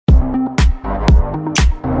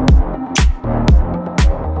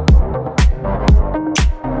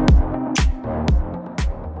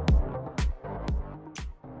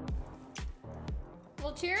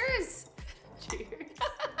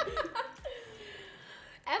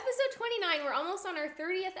29. We're almost on our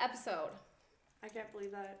 30th episode. I can't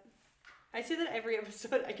believe that. I say that every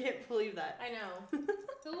episode. I can't believe that. I know.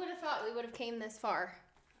 Who would have thought we would have came this far?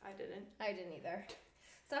 I didn't. I didn't either.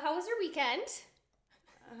 So how was your weekend?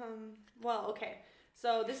 Well, okay.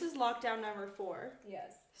 So this is lockdown number 4.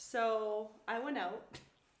 Yes. So I went out.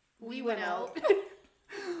 We went out.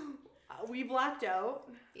 We blacked out.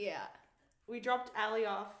 Yeah. We dropped Allie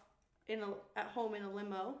off at home in a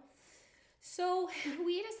limo. So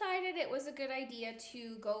we decided it was a good idea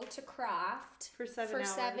to go to Craft For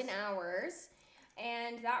 7 hours.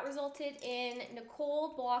 And that resulted in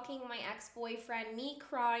Nicole blocking my ex-boyfriend, me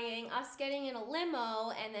crying, us getting in a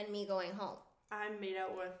limo, and then me going home. I made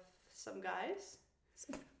out with some guys.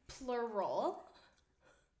 Plural.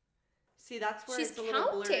 See, that's where She's it's a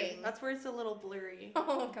little blurry. counting. That's where it's a little blurry.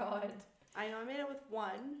 Oh, God. I know I made it with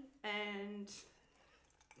one, and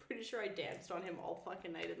pretty sure I danced on him all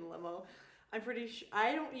fucking night in the limo. I'm pretty sure,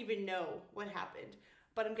 I don't even know what happened,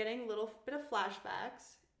 but I'm getting a little bit of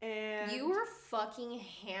flashbacks. And You were fucking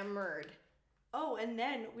hammered. oh, and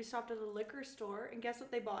then we stopped at a liquor store, and guess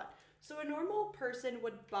what they bought? So a normal person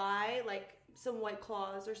would buy like some White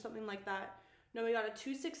Claws or something like that. No, we got a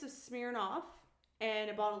 2.6 of Smirnoff and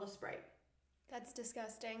a bottle of Sprite. That's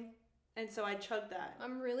disgusting. And so I chugged that.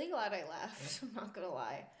 I'm really glad I left. I'm not gonna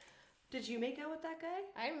lie. Did you make out with that guy?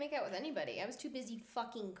 I didn't make out with anybody. I was too busy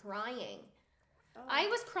fucking crying. Oh. I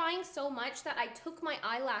was crying so much that I took my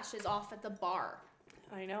eyelashes off at the bar.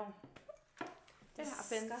 I know. It happens.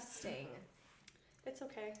 Disgusting. It's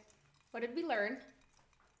okay. What did we learn?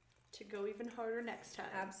 To go even harder next time.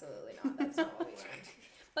 Absolutely not. That's not what we learned.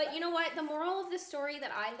 But you know what? The moral of the story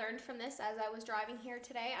that I learned from this as I was driving here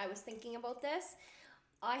today, I was thinking about this.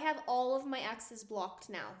 I have all of my exes blocked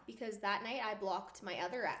now because that night I blocked my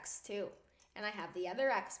other ex too. And I have the other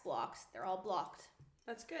ex blocked. They're all blocked.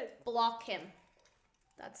 That's good. Block him.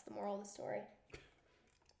 That's the moral of the story.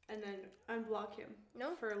 And then unblock him.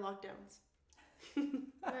 No? For lockdowns.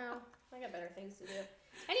 No, I got better things to do.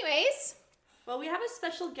 Anyways. Well, we have a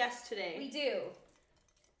special guest today. We do.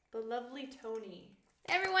 The lovely Tony.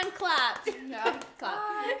 Everyone clap. Yeah.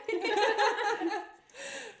 Clap.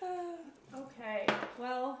 Okay.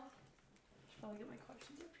 Well, I should probably get my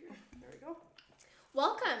questions up here. There we go.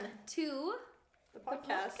 Welcome to The the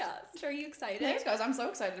podcast. podcast. Are you excited? Thanks, guys. I'm so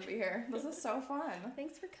excited to be here. This is so fun.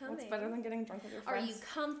 Thanks for coming. What's better than getting drunk with your Are friends? you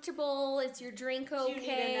comfortable? Is your drink okay? Do you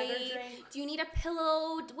need another drink? Do you need a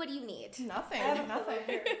pillow? What do you need? Nothing. I have a Nothing. pillow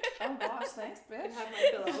here. Oh gosh, thanks, I bitch. can have my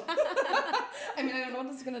pillow. I mean, I don't know what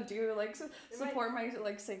this is gonna do. Like, support my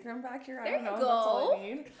like sacrum back here. I There don't you know. That's all go. I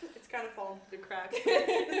need. It's kind of fallen through the cracks.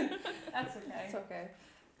 That's okay. It's okay.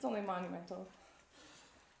 It's only monumental.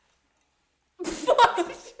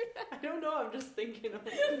 I don't know. I'm just thinking of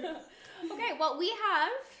it. Okay, well, we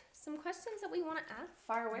have some questions that we want to ask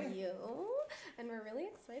Fire away. you, and we're really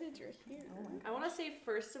excited you're here. I want to say,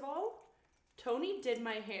 first of all, Tony did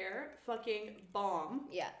my hair fucking bomb.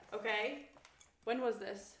 Yeah. Okay? When was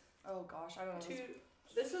this? Oh gosh, I don't know.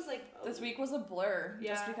 This was like... This week was a blur.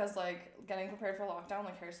 Yeah. Just because like getting prepared for lockdown,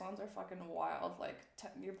 like hair salons are fucking wild. Like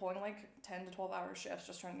you're pulling like 10 to 12 hour shifts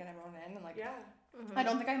just trying to get everyone in, and like Yeah. Mm-hmm. I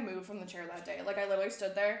don't think I moved from the chair that day. Like I literally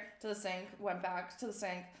stood there to the sink, went back to the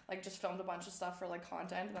sink, like just filmed a bunch of stuff for like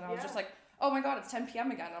content, and then I was just like, oh my god, it's 10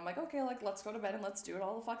 p.m. again. And I'm like, okay, like let's go to bed and let's do it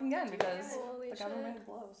all the fucking again because Holy the shit. government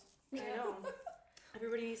blows. I know.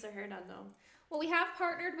 Everybody needs their hair done though. Well, we have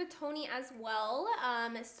partnered with Tony as well.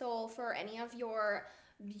 So for any of your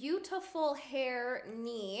beautiful hair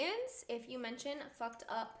needs, if you mention fucked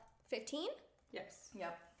up 15, Yes.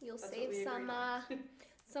 Yep. you'll That's save what we some agreed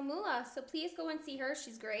some moolah. So please go and see her.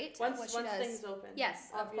 She's great. at Once what she once does. things open.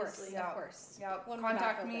 Yes, of course, obviously. Yeah. of course. Yeah. When we're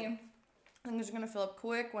Contact back me. open. I'm just gonna fill up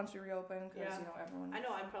quick once we reopen because Yeah. you know everyone. I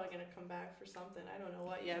know I'm probably gonna come back for something. I don't know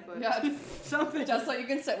what yet, but Yeah. something. Just so you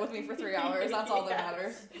can sit with me for 3 hours. That's all that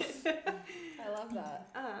matters. I love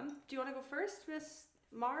that. Do you want to go first, Miss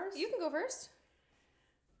Mars? You can go first.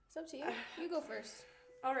 It's up to you. You go first.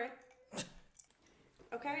 All right.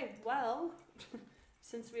 Okay. Well,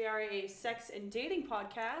 since we are a sex and dating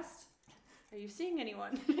podcast, are you seeing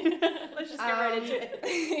anyone? Let's just get right into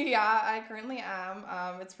it. Yeah, I currently am.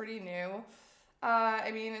 It's pretty new.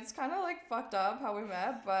 I mean, it's kind of like fucked up how we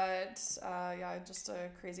met, but yeah, just a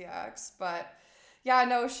crazy ex. But yeah,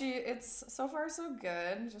 no, it's so far so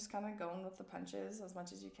good. Just kind of going with the punches as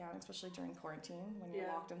much as you can, especially during quarantine when you're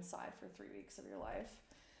Yeah. locked inside for 3 weeks of your life.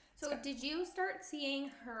 So did you start seeing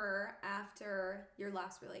her after your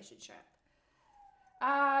last relationship?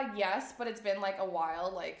 Yes, but it's been like a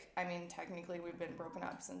while. Like, I mean, technically we've been broken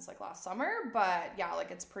up since like last summer, but yeah,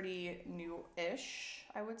 like it's pretty new-ish,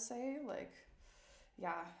 I would say. Like,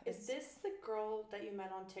 yeah. Is this the girl that you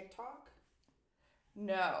met on TikTok?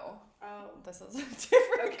 No. Oh. This is a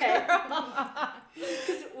different Okay. girl.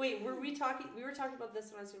 Because wait, we were talking about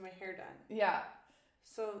this when I was getting my hair done. Yeah.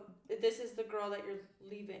 So this is the girl that you're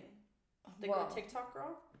leaving. The girl, Well, TikTok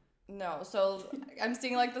girl? no. So I'm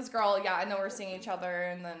seeing like this girl. Yeah, I know we're seeing each other,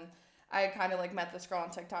 and then I kind of like met this girl on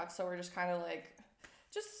TikTok. So we're just kind of like,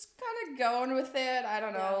 going with it. I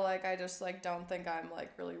don't know. Yeah. Like I just like don't think I'm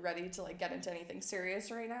like really ready to like get into anything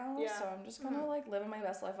serious right now. Yeah. So I'm just kind of like living my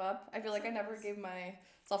best life up. I feel like I never gave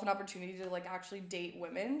myself an opportunity to like actually date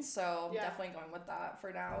women. So I'm Yeah. definitely going with that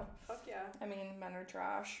for now. Fuck yeah. I mean, men are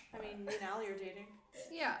trash. I mean, me and Allie are dating.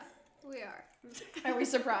 Yeah, we are. Are we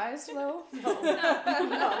surprised though? No,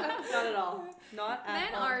 not at all. Not at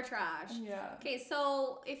Men all. are trash. Yeah. Okay,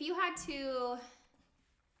 so if you had to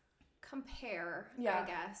compare, Yeah. I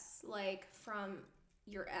guess, like from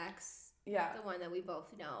your ex, Yeah. the one that we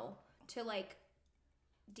both know, to like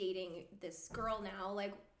dating this girl now,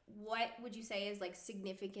 like what would you say is like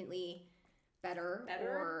significantly better?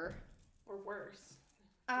 Better? Or worse.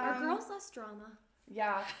 Are girls less drama?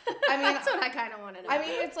 Yeah. I mean, That's what I kind of want to know. I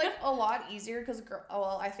mean, it's like a lot easier because,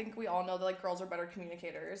 well, I think we all know that like girls are better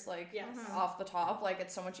communicators. Like, Yes. off the top, like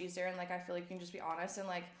it's so much easier, and like I feel like you can just be honest and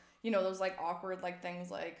like those like awkward like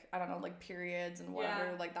things like I don't know like periods and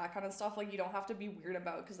whatever Yeah. like that kind of stuff like you don't have to be weird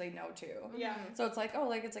about because they know too. Yeah. So it's like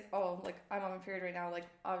like I'm on a period right now, like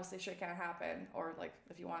obviously shit can't happen, or like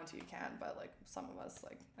if you wanted to you can, but like some of us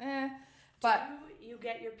like but Do you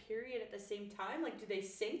get your period at the same time? Like, do they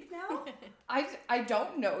sync now? I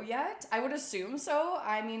don't know yet. I would assume so.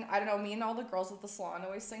 I mean, I don't know. Me and all the girls at the salon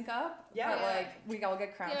always sync up. Yeah. But like we all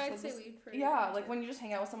get cramps. yeah, I'd with say this- we pretty yeah, much like do. when you just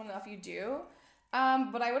hang out with someone enough, you do.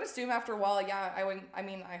 But I would assume after a while, yeah, I wouldn't. I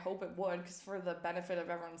mean, I hope it would, because for the benefit of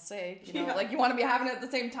everyone's sake, you know, Yeah. like you want to be having it at the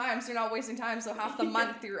same time, so you're not wasting time. So half the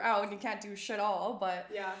month you're out and you can't do shit all. But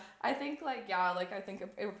Yeah. I think I think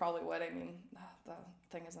it would probably would. I mean, the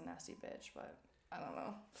thing is a nasty bitch, but I don't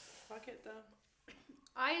know. Fuck it though.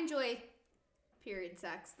 I enjoy period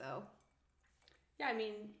sex though. Yeah, I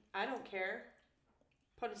mean, I don't care.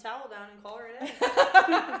 Put a towel down and call her a day.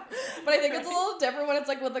 But I think it's a little different when it's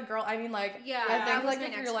like with a girl. I mean, like Yeah, I that think was like my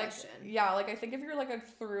if next you're like question. like I think if you're like a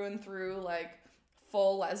through and through like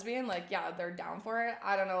full lesbian, like yeah, they're down for it.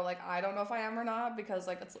 I don't know, like I don't know if I am or not, because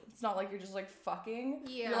like it's not like you're just like fucking.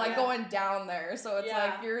 Yeah. You're like going down there, so it's Yeah.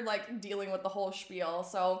 like you're like dealing with the whole spiel.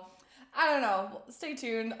 So I don't know. Stay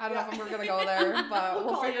tuned. I don't know if we're gonna go there, but We'll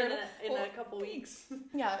we'll call figure it it. in a couple weeks.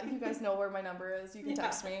 Yeah, you guys know where my number is. You can Yeah.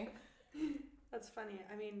 text me. That's funny.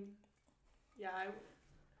 I mean, yeah,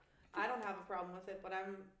 I don't have a problem with it, but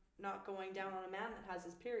I'm not going down on a man that has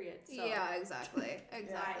his period. So. Yeah, exactly.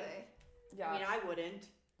 Exactly. Yeah. I mean, I wouldn't.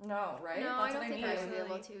 No, right? No, That's I what don't think mean. I would be Really.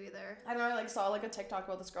 able to either. I don't know, I like saw like a TikTok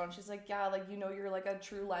about this girl and she's like, yeah, like you know you're like a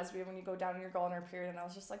true lesbian when you go down on your girl on her period, and I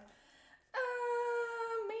was just like,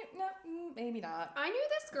 maybe not. I knew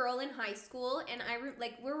this girl in high school, and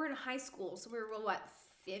we were in high school, so we were what,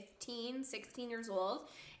 15, 16 years old,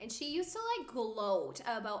 and she used to like gloat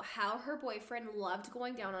about how her boyfriend loved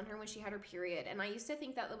going down on her when she had her period, and I used to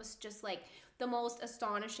think that was just like the most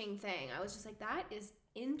astonishing thing. I was just like, that is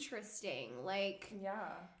interesting. Like, Yeah.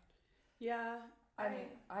 Yeah. I mean,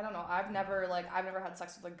 I don't know. I've never had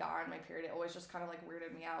sex with a guy on my period. It always just kind of like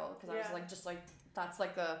weirded me out because I was Yeah. like, just like that's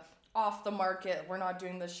like the off the market. We're not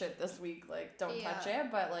doing this shit this week. Like, don't touch Yeah.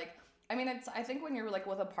 it. But like, I mean, I think when you're like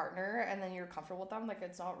with a partner and then you're comfortable with them, like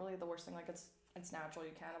it's not really the worst thing. Like it's natural.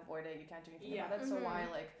 You can't avoid it. You can't do anything Yeah. about it. So Mhm. why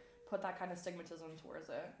like put that kind of stigmatism towards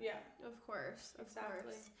it? Yeah. of course,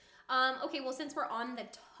 Exactly. Okay, well, since we're on the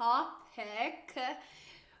topic,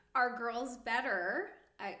 are girls better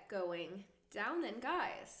at going down than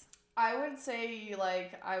guys? I would say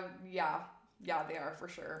like yeah, they are for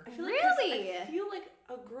sure. I feel like 'cause Really? I feel like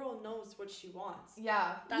a girl knows what she wants.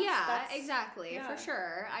 Yeah. That's- exactly, yeah. for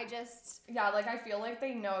sure. I just, Yeah, like I feel like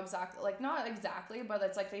they know exactly, like not exactly, but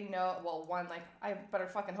it's like they know. Well, one, like I better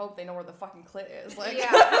fucking hope they know where the fucking clit is. Like,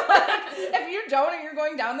 Yeah. like, if you don't and you're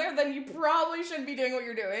going down there, then you probably shouldn't be doing what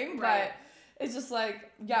you're doing. Right. But it's just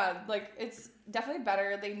like, yeah, like it's definitely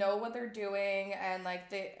better. They know what they're doing, and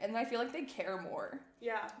like and I feel like they care more.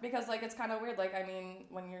 Yeah. Because like it's kind of weird. Like I mean,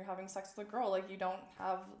 when you're having sex with a girl, like you don't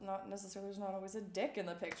have not necessarily there's not always a dick in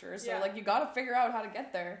the picture. So Yeah. like you got to figure out how to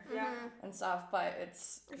get there Yeah. mhm. and stuff. But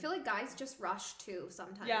it's I feel like guys just rush too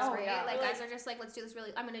sometimes, Yeah. Oh, right? yeah. Like Or, guys are just like, let's do this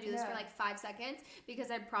I'm gonna do this for Yeah. like 5 seconds because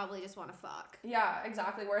I probably just want to fuck. yeah,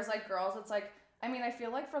 exactly. Whereas like girls, it's like I mean I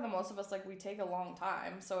feel like for the most of us like we take a long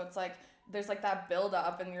time. So it's like there's like that build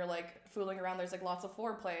up and you're like fooling around. There's like lots of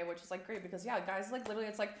foreplay, which is like great because yeah, guys like literally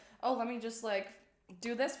it's like oh let me just like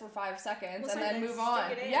do this for 5 seconds Well, and then sometimes move on.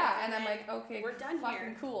 stick it in, Yeah, and and I'm then like, okay, we're done fucking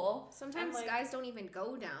here. cool. Sometimes like- guys don't even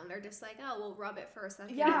go down. They're just like, oh, we'll rub it for a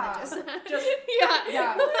second. Yeah. And then Just-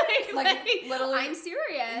 Yeah. Like, literally. I'm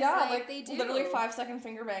serious. Yeah, like they do. literally 5-second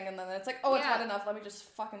finger bang, and then it's like, oh, it's Yeah. wet enough. Let me just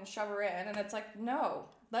fucking shove her in, and it's like, no,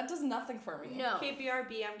 that does nothing for me. No. Okay,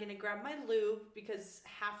 BRB, I'm gonna grab my lube because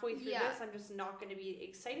halfway through Yeah. this, I'm just not gonna be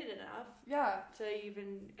excited enough Yeah, to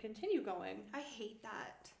even continue going. I hate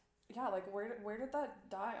that. yeah. Like, where did that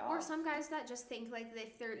die off? Or some guys that just think like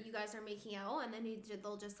you guys are making out, and then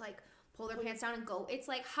they'll just like pull their pants down and go. It's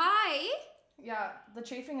like, hi. Yeah, the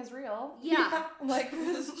chafing is real. Yeah. Like,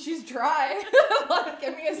 she's dry. Like,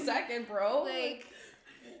 give me a second, bro. Like,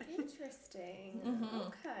 interesting. Mhm.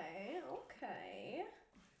 Okay.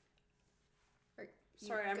 Are you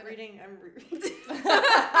Sorry, I'm gonna- reading.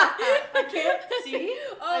 I can't see.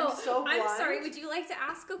 Oh, I'm so blind. I'm sorry. Would you like to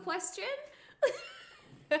ask a question?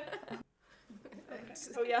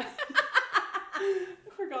 Oh yeah. I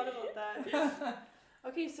forgot about that.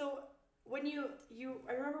 Okay, so when you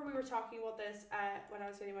I remember we were talking about this when I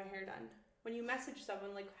was getting my hair done. When you message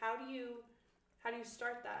someone, like how do you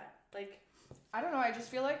start that? Like I don't know. I just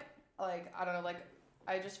feel like I don't know. Like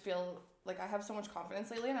I just feel like I have so much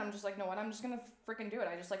confidence lately, and I'm just like, no what? I'm just gonna freaking do it.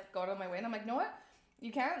 I just like go out of my way, and I'm like, no what?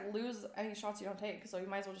 You can't lose any shots you don't take, so you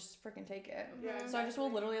might as well just freaking take it. yeah, So I just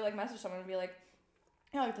will literally like message someone and be like,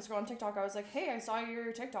 yeah, like this girl on TikTok. I was like, hey, I saw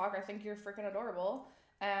your TikTok. I think you're freaking adorable.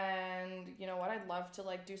 And you know what? I'd love to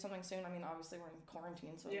like do something soon. I mean, obviously we're in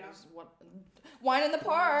quarantine, so Yeah. there's wine in the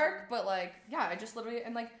park. But like, yeah, I just literally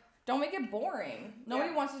and like don't make it boring. Nobody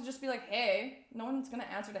Yeah. wants to just be like, hey. No one's gonna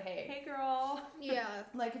answer to hey. hey girl. Yeah.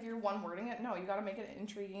 Like if you're one wording it, no, you gotta make it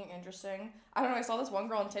intriguing, interesting. I don't know. I saw this one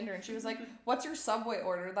girl on Tinder and she was like, "What's your Subway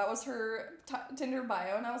order?" That was her Tinder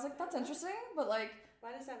bio, and I was like, "That's interesting," but like,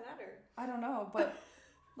 Why does that matter? I don't know. But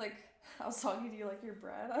like, how soggy do you like your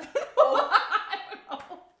bread? I don't know. I don't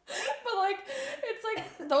know. But like, it's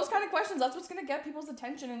like those kind of questions. That's what's gonna get people's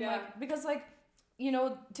attention, and Yeah. like because like, you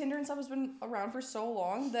know, Tinder and stuff has been around for so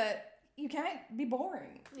long that you can't be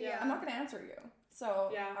boring. Yeah. I'm not gonna answer you. So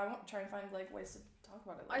Yeah. I won't try and find like ways to talk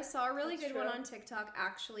about it. I saw a really That's good one true. on TikTok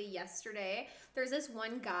actually yesterday. There's this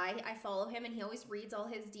one guy, I follow him, and he always reads all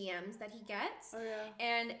his DMs that he gets. Oh yeah.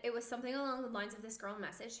 And it was something along the lines of this girl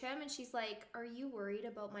messaged him, and she's like, "Are you worried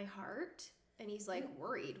about my heart?" And he's like,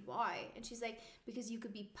 "Worried? Why?" And she's like, "Because you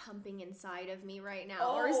could be pumping inside of me right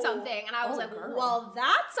now," or Oh. something. And I was Oh, like, girl. "Well,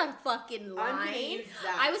 that's a fucking I'm gonna line." use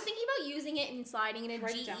that. I was thinking about using it and sliding in a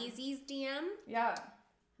Right down. G-Eazy's DM. Yeah.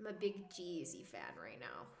 I'm a big G-Eazy fan right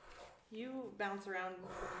now. You bounce around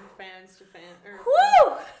from fans to fan. Or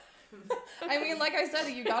Woo! I mean, like I said,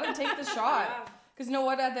 you gotta take the shot. Yeah. Because you know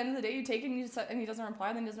what? At the end of the day, you take it and he doesn't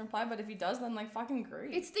reply, then he doesn't reply. But if he does, then like fucking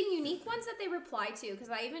great. It's the unique ones that they reply to, because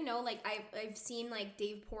I even know, like, I've seen, like,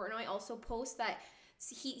 Dave Portnoy also post that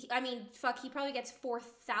he probably gets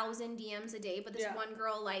 4,000 DMs a day, but this Yeah. one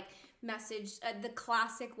girl, like, messaged the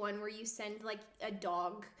classic one where you send, like, a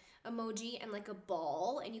dog emoji and, like, a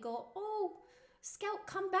ball, and you go, "Oh, Scout,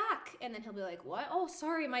 come back," and then he'll be like, "What? Oh,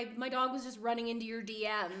 sorry, my dog was just running into your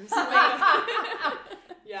DMs." Like,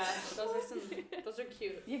 Yeah, those are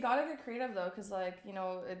cute. You gotta get creative though, because like you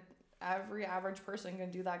know, every average person can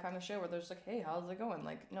do that kind of shit where they're just like, hey, how's it going?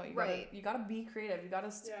 Like, no, Right. you gotta be creative. You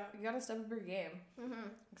gotta Yeah. you gotta step up your game, mhm.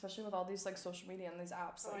 especially with all these like social media and these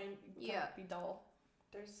apps. Oh, Like, I- you can't be dull.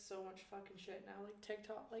 There's so much fucking shit now, like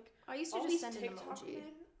TikTok. Like I used to all just these send an TikTok emoji.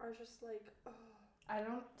 men are just like, oh. I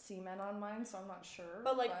don't see men on mine, so I'm not sure.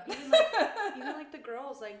 But like even like the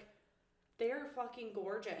girls, like they're fucking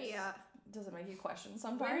gorgeous. Yeah. does it make you question Where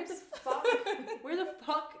sometimes? the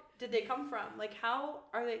fuck did they come from? Like how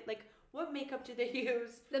are they? Like what makeup do they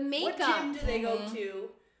use? The What makeup. gym do they go Mhm. to?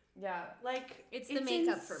 Yeah. Like It's the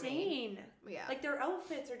makeup for me. insane. Yeah. Like their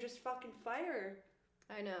outfits are just fucking fire.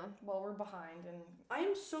 I know. Well, we're behind in I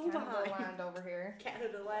am so Canada behind. land over here.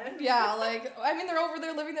 Canada land. Yeah, like I mean, they're over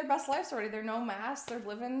there living their best lives already. They're no mask. They're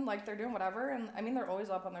living like they're doing whatever, and I mean, they're always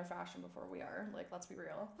up on their fashion before we are. Like, let's be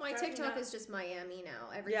real. My Drives me TikTok nuts. is just Miami now.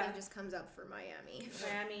 Everything Yeah. just comes up for Miami.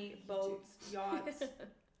 Miami, boats, yachts,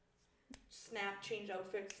 snap change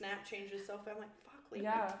outfits, snap change yourself. I'm like, fuck, lady.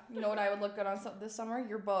 Yeah, you know what I would look good on this summer?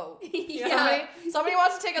 Your boat. Yeah. Somebody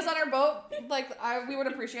wants to take us on our boat. Like, we would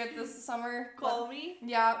appreciate this summer. Call me.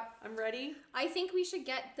 Yeah, I'm ready. I think we should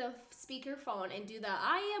get the speakerphone and do the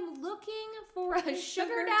 "I am looking for a sugar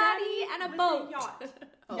sugar daddy and a with boat." a yacht.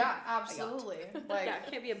 Oh, yeah, absolutely. Like, Yeah, it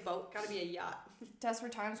can't be a boat. Gotta be a yacht.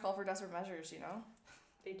 desperate times call for desperate measures. You know.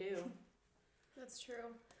 They do. That's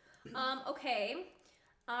true. Okay.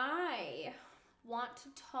 I want to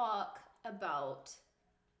talk about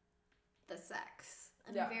the sex.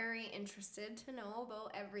 I'm Yeah. very interested to know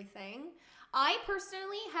about everything. I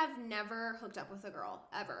personally have never hooked up with a girl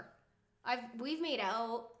ever. We've made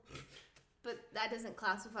out, but that doesn't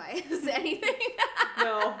classify as anything.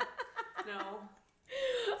 No.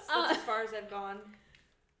 That's as far as I've gone.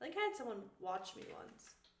 I think I had someone watch me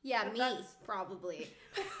once. Yeah, But me that's- probably.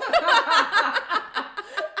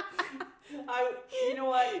 You know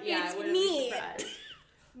what? Yeah, It's I wouldn't me. be surprised.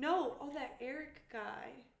 No, that Eric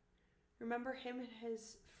guy. Remember him and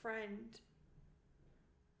his friend?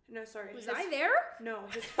 No, sorry. Was his- I there? No,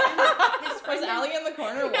 his friend. Was Allie in the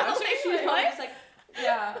corner watching? Allie, She was what? like, He's like,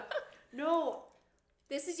 yeah. no.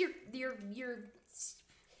 This is your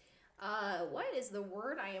what is the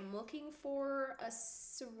word I am looking for? A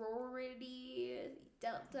sorority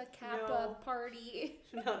Delta Kappa No. party.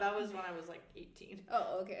 No, that was when I was like 18.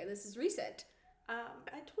 Oh, okay. This is recent. I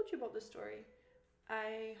told you about this story.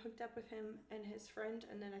 I hooked up with him and his friend,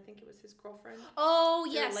 and then I think it was his girlfriend. Oh,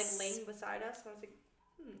 They were, yes. like laying beside us, and I was like,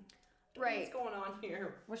 don't know Right. what's going on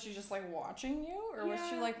here? Was she just like watching you, or was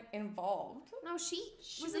she Yeah. like involved? No, she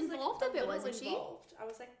was like, involved a bit, little wasn't she? involved. I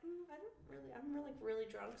was like, I'm really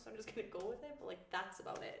drunk, so I'm just gonna go with it. But like, that's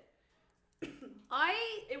about it.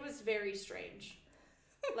 It was very strange.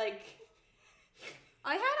 Like,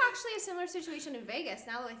 I had actually a similar situation in Vegas.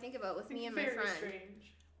 Now that I think about it, with me and my very friend,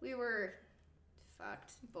 strange. we were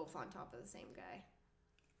fucked both on top of the same guy,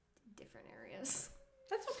 different areas.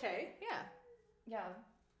 That's okay. Yeah. Yeah.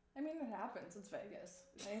 I mean, it happens. It's Vegas.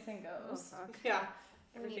 Anything goes. fuck. Yeah.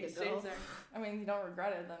 We need Everything to stays go. there. I mean, you don't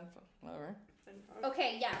regret it, then whatever.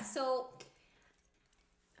 Okay. Yeah. So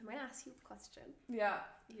I'm gonna ask you a question. Yeah.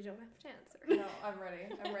 You don't have to answer. No, I'm ready.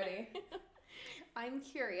 I'm ready. I'm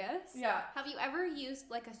curious. Yeah. Have you ever used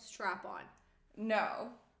like a strap-on? No,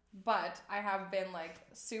 but I have been like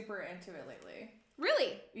super into it lately.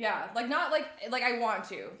 Really? Yeah, like not like I want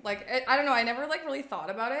to. Like I don't know, I never like really thought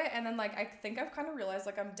about it, and then like I think I've kind of realized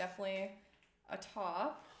like I'm definitely a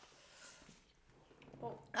top.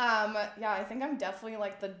 Yeah, I think I'm definitely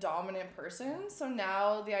like the dominant person. So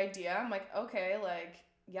now the idea, I'm like, okay, like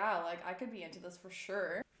yeah, like I could be into this for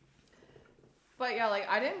sure. But yeah, like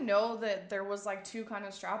I didn't know that there was like two kind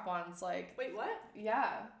of strap-ons. Like Wait, what?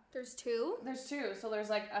 yeah, There's two. there's two. So there's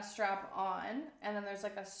like a strap-on, and then there's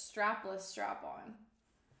like a strapless strap-on.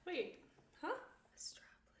 Wait, huh?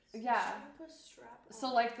 Strapless. Yeah. Strap.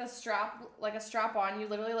 So like the strap, like a strap on, you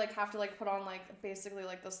literally like have to like put on like basically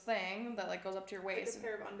like this thing that like goes up to your Like waist. a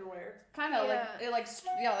pair of underwear. Kind of like Yeah. it like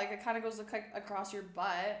yeah, like it kind of goes like across your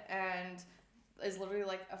butt and is literally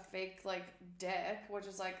like a fake like dick, which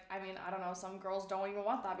is like, I mean, I don't know, some girls don't even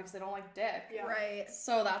want that because they don't like dick. Yeah. Right.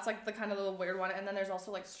 So that's like the kind of the weird one. And then there's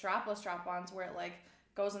also like strapless strap-ons where it like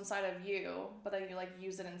goes inside of you, but then you like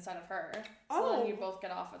use it instead of her. So then you Oh. both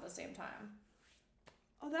get off at the same time.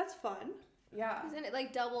 Oh, that's fun. Yeah. Isn't it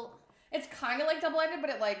like double? It's kind of like double-ended, but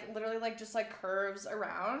it like literally like just like curves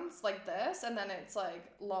around like this, and then it's like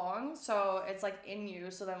long, so it's like in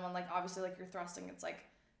you. So then when like obviously like you're thrusting, it's like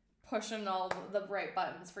pushing all the right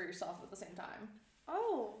buttons for yourself at the same time.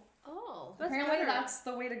 Oh, Oh. that's Apparently better. that's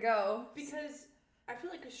the way to go. Because I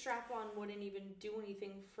feel like a strap-on wouldn't even do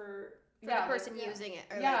anything for For Yeah, the person yeah. using it.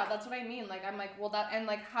 Or Yeah, like, that's what I mean. Like I'm like, well that, and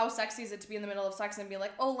like how sexy is it to be in the middle of sex and be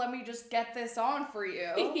like, oh, let me just get this on for you.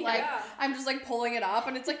 Like Yeah. I'm just like pulling it up,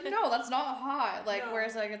 and it's like, no, that's not hot. Like No.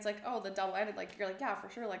 whereas like it's like, oh, the double-ended, like you're like, yeah, for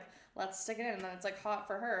sure, like let's stick it in, and then it's like hot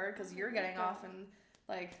for her because you're getting Yeah. off, and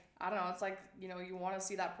like I don't know, it's like, you know, you want to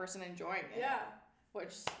see that person enjoying it. Yeah.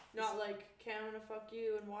 Which Not like, okay, I'm gonna fuck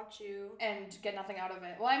you and watch you. and get nothing out of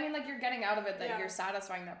it. Well, I mean, like you're getting out of it that Yeah. you're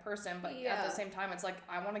satisfying that person, but at Yeah. the same time, it's like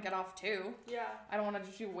I want to get off too. Yeah. I don't want to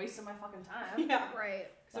just be wasting my fucking time. Yeah. Right.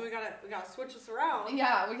 So we gotta switch this around.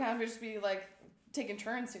 Yeah, we can't just be like taking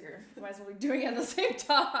turns here. We might as well be doing it at the same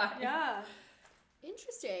time. Yeah.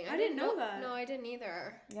 Interesting. I didn't know that. No, I didn't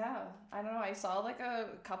either. Yeah, I don't know. I saw like a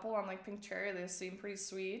couple on like Pink Cherry. They seem pretty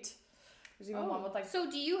sweet. There's even one with like So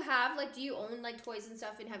do you have like, do you own like toys and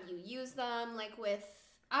stuff, and have you used them like with?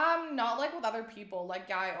 not like with other people. Like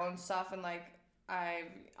yeah, I own stuff and like I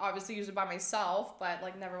obviously use it by myself, but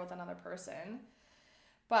like never with another person.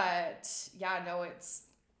 But yeah, no, it's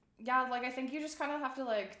yeah, like I think you just kind of have to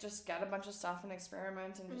like just get a bunch of stuff and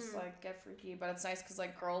experiment and just like get freaky. But it's nice because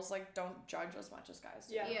like girls like don't judge as much as guys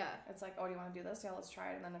do. Yeah. It's like, oh, do you want to do this? Yeah, let's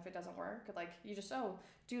try it. And then if it doesn't work, like you just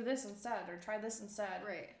do this instead or try this instead.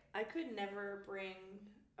 Right. I could never bring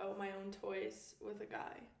out my own toys with a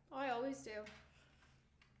guy. Oh, I always do.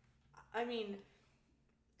 I mean,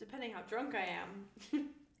 depending how drunk I am.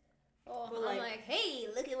 Oh, Well, I'm like- like, hey,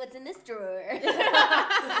 look at what's in this drawer.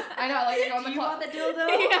 I know, like you go in the Do you club. want the dildo?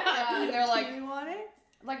 Yeah. Yeah, and they're like, Do you want it?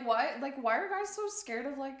 Like, why are guys so scared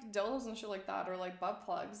of, like, dildos and shit like that, or, like, butt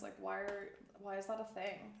plugs? Like, why is that a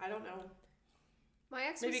thing? I don't know. My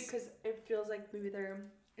ex Maybe was... because it feels like maybe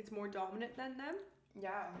it's more dominant than them.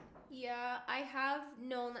 Yeah. Yeah, I have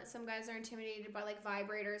known that some guys are intimidated by, like,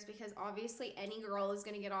 vibrators because obviously any girl is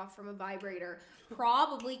going to get off from a vibrator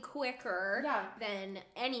probably quicker than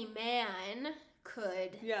any man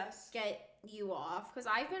could get you off. Because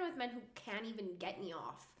I've been with men who can't even get me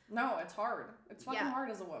off. No, it's hard. It's fucking hard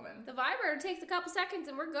as a woman. The vibrator takes a couple seconds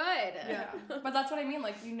and we're good. Yeah. But that's what I mean.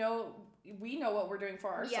 Like, we know what we're doing for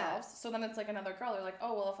ourselves. Yeah. So then it's like another girl. They're like,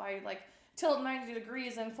 oh, well, if I, like, tilt 90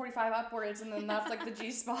 degrees and 45 upwards, and then that's, like, the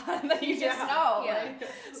G-spot, and then you just know. Yeah. Like,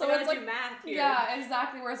 so it's like math here. Yeah,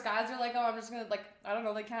 exactly. Whereas guys are like, oh, I'm just gonna, like, I don't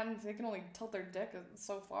know, they can only tilt their dick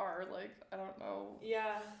so far. Like, I don't know.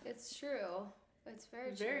 Yeah. It's true. It's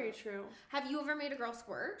very true. Very true. Have you ever made a girl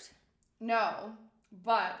squirt? No.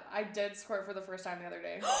 But I did squirt for the first time the other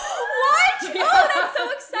day. What? Yeah. Oh, that's so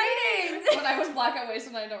exciting! But I was blackout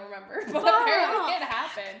wasted and I don't remember. But apparently it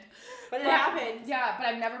happened. But it happened. Yeah, but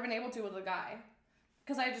I've never been able to with a guy.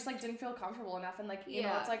 Because I just, like, didn't feel comfortable enough. And, like, you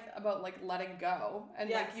know, it's, like, about, like, letting go. And,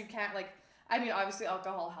 like, you can't, like, I mean, obviously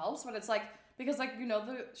alcohol helps. But it's, like, because, like, you know,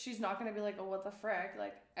 she's not going to be like, oh, what the frick?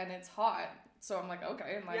 Like, and it's hot. So I'm like,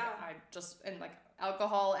 okay. And, like, I just, and, like,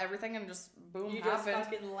 alcohol, everything, and just boom, you happened.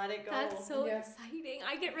 just fucking let it go. That's so exciting.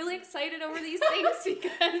 I get really excited over these things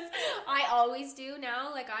because I always do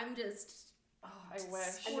now. Like, I'm just I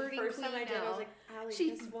wish. And the first time I did, I was like, Allie,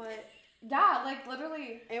 guess what? Yeah, like,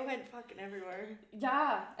 literally. It went fucking everywhere.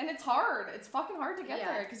 Yeah, and it's hard. It's fucking hard to get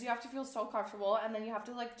there because you have to feel so comfortable, and then you have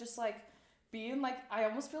to, like, just, like, be in, like, I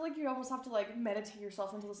almost feel like you almost have to, like, meditate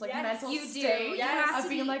yourself into this, like, mental state of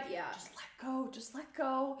being like, just let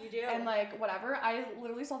go. You do. And, like, whatever. I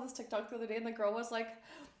literally saw this TikTok the other day, and the girl was like,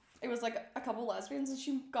 it was, like, a couple lesbians, and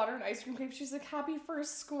she got her an ice cream cake. She's like, happy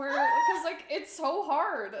first squirt. Because, like, it's so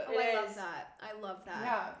hard. Oh, I love that. I love that.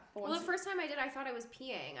 Yeah. Well, the first time I did, I thought I was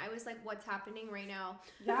peeing. I was like, what's happening right now?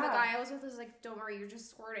 Yeah. And the guy I was with was like, don't worry, you're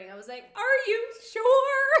just squirting. I was like, are you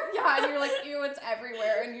sure? Yeah, and you're like, ew, it's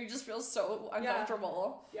everywhere, and you just feel so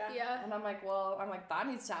uncomfortable. Yeah. And I'm like, that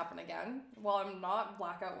needs to happen again. Well, I'm not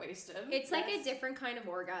blackout wasted. It's like a different kind of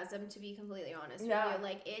orgasm, to be completely honest with you.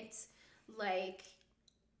 Like, it's like...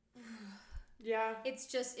 Yeah. It's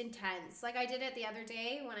just intense. Like, I did it the other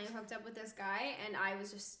day when I hooked up with this guy, and I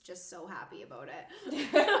was just so happy about it.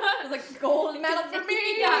 It was like gold medal for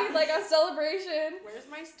me. Yeah, like a celebration. Where's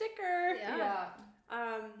my sticker? Yeah.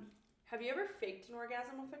 Have you ever faked an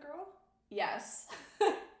orgasm with a girl? Yes.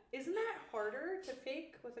 Isn't that harder to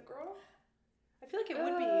fake with a girl? I feel like it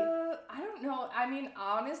would be. I don't know. I mean,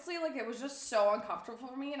 honestly, like, it was just so uncomfortable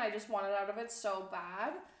for me, and I just wanted out of it so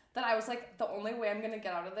bad that I was like, the only way I'm gonna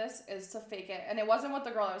get out of this is to fake it. And it wasn't with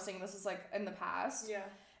the girl I was seeing. This is, like, in the past. Yeah.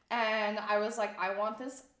 And I was like, I want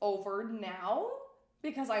this over now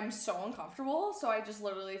because I'm so uncomfortable. So I just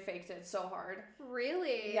literally faked it so hard.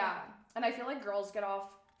 Really? Yeah. And I feel like girls get off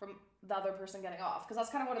from the other person getting off because that's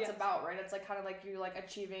kind of what it's about, right? It's like kind of like you, like,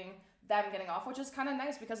 achieving them getting off, which is kind of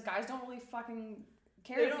nice because guys don't really fucking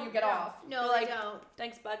care if you get off. No, like, they don't.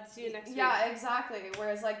 Thanks, bud. See you next week. Yeah, exactly.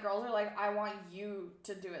 Whereas, like, girls are like, I want you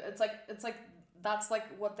to do it. It's like that's like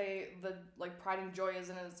what the like pride and joy is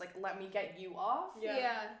in it. It's like, let me get you off.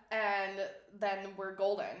 Yeah. And then we're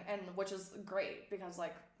golden, and which is great because,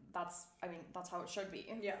 like, that's how it should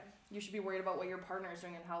be. Yeah. You should be worried about what your partner is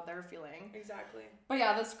doing and how they're feeling. Exactly. But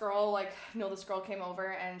yeah, this girl came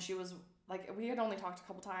over, and she was like, we had only talked a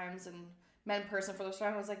couple times and met in person for the first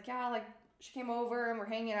time. I was like, yeah, like, she came over and we're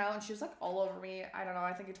hanging out, and she was, like, all over me. I don't know,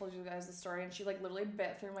 I think I told you guys the story, and she, like, literally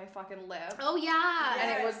bit through my fucking lip. Oh, yeah.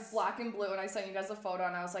 And it was black and blue, and I sent you guys the photo,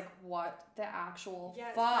 and I was like, what the actual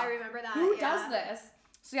fuck? I remember that. Who does this?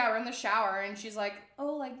 So yeah, we're in the shower, and she's like,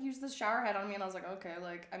 oh, like, use the shower head on me, and I was like, okay,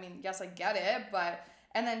 like, I mean, yes, I get it, but...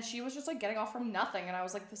 And then she was just, like, getting off from nothing, and I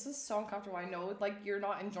was like, this is so uncomfortable. I know, like, you're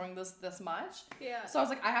not enjoying this much. Yeah. So I was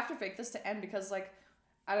like, I have to fake this to end because, like,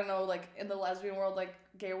 I don't know, like, in the lesbian world, like,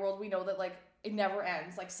 gay world, we know that, like, it never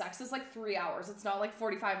ends. Like, sex is, like, 3 hours. It's not, like,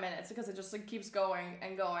 45 minutes because it just, like, keeps going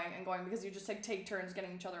and going and going because you just, like, take turns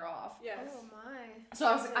getting each other off. Yes. Oh, my. So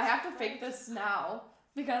I was like, I have to fake this now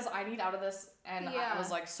because I need out of this, and I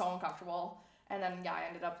was, like, so uncomfortable. And then, yeah, I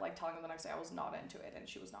ended up, like, telling her the next day I was not into it, and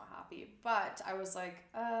she was not happy. But I was like,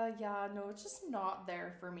 yeah, no, it's just not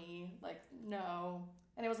there for me. Like, no.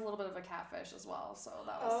 And it was a little bit of a catfish as well, so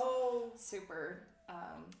that was super...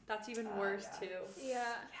 That's even worse, too.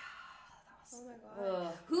 Yeah. Oh my god.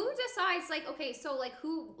 Ugh. Who decides, like, okay, so, like,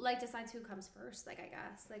 who, like, decides who comes first? Like, I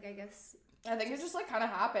guess. I think it just, like, kind of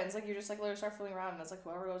happens. Like, you just, like, literally start fooling around, and it's, like,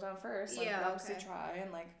 whoever goes down first. Like, you obviously try,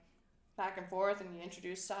 and, like, back and forth and you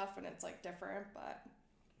introduce stuff and it's like different, but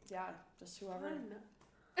yeah, just whoever.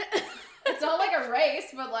 It's not like a race,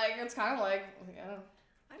 but like it's kind of like, yeah.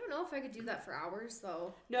 I don't know if I could do that for hours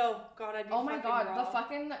though. No, God, I'd be Oh my God, raw. the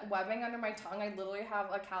fucking webbing under my tongue, I literally have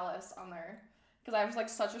a callus on there. Because I have like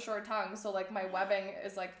such a short tongue, so like my webbing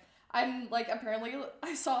is like, I'm like, apparently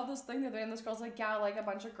I saw this thing the other day and this girl's like, yeah, like a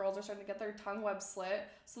bunch of girls are starting to get their tongue web slit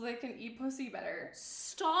so they can eat pussy better.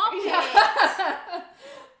 Stop it! Yeah.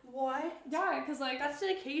 What? Yeah, because like, That's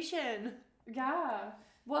dedication. yeah.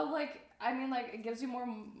 Well, like, I mean, like, it gives you more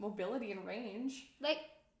mobility and range. Like,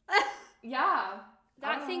 Yeah.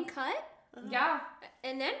 that thing cut? Yeah.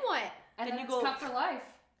 And then what? And Then then you it's go- cut for life.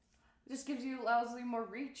 It just allows you more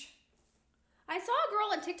reach. I saw a girl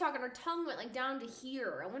on TikTok and her tongue went like down to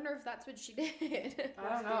here. I wonder if that's what she did. I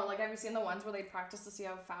don't know. Like, have you seen the ones where they practice to see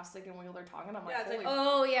how fast they can wheel their tongue? And I'm like, Yeah, it's like, holy.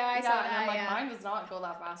 Oh yeah, I saw yeah, that. and I'm like, yeah. mine does not go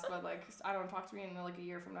that fast, but like, I don't talk to me in like a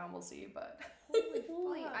year from now, we'll see. But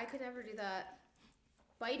Holy, I could never do that.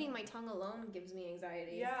 Biting my tongue alone gives me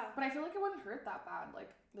anxiety. Yeah. But I feel like it wouldn't hurt that bad.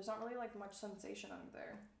 Like, there's not really like much sensation under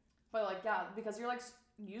there. But like, yeah, because you're like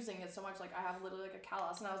using it so much. Like, I have literally like a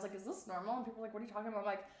callus, and I was like, is this normal? And people are like, what are you talking about? I'm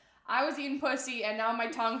like, I was eating pussy, and now my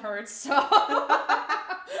tongue hurts. So,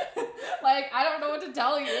 like, I don't know what to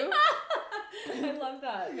tell you. I love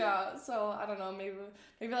that. Yeah. So I don't know.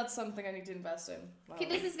 Maybe that's something I need to invest in. Okay,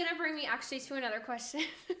 this is gonna bring me actually to another question.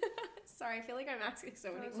 Sorry, I feel like I'm asking so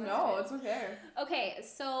many questions. No, it's okay. Okay,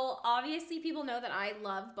 so obviously people know that I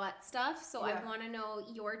love butt stuff, so Yeah. I want to know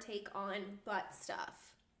your take on butt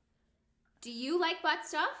stuff. Do you like butt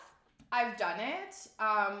stuff? I've done it.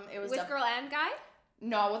 It was With girl and guy?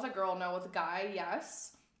 no with a girl, no with a guy,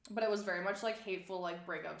 yes. But it was very much like hateful, like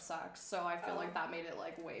breakup sex. So I feel like that made it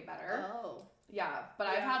like way better. Oh. Yeah, but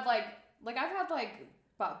I've Yeah. had I've had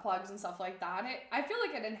butt plugs and stuff like that. I feel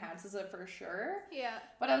like it enhances it for sure. Yeah.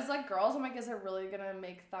 But as like girls, I'm like, is it really gonna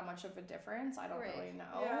make that much of a difference? I don't Right. really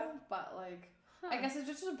know. Yeah. But like, Huh. I guess it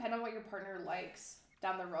just depends on what your partner likes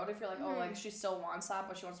down the road. If you're like, oh, like she still wants that,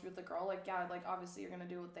 but she wants to be with the girl, like yeah, like obviously you're gonna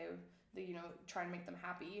do what they you know, try and make them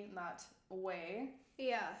happy in that way.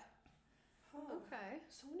 Yeah. Huh. Okay.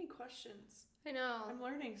 So many questions. I know. I'm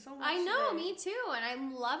learning so much. I know, today. me too, and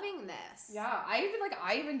I'm loving this. Yeah, I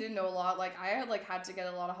even didn't know a lot. Like I had to get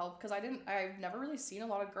a lot of help because I've never really seen a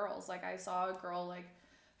lot of girls. Like I saw a girl like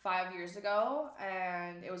 5 years ago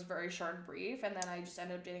and it was very short and brief, and then I just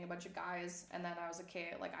ended up dating a bunch of guys, and then I was like,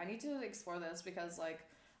 okay, like I need to explore this because like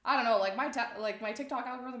I don't know, like my TikTok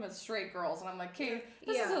algorithm is straight girls, and I'm like, okay,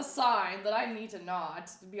 this is Yeah. a sign that I need to not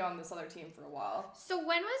be on this other team for a while. So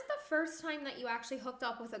when was the first time that you actually hooked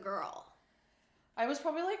up with a girl? I was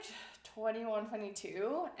probably like 21,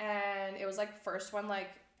 22, and it was like first when like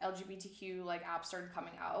LGBTQ like apps started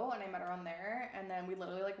coming out, and I met her on there, and then we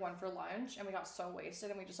literally like went for lunch and we got so wasted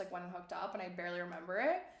and we just like went and hooked up, and I barely remember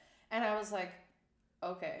it, and I was like,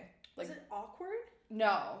 okay, like Was it awkward?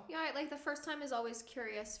 no. Yeah, like the first time is always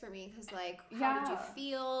curious for me because like, how did you Yeah.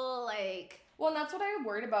 feel? Like, Well, and that's what I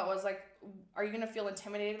worried about was like, are you gonna feel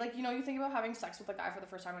intimidated? Like, you know, you think about having sex with a guy for the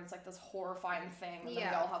first time and it's like this horrifying thing, and then we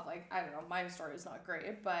Yeah. all have like, I don't know, my story is not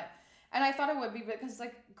great, but and I thought it would be because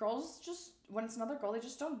like girls just when it's another girl, they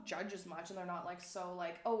just don't judge as much, and they're not like so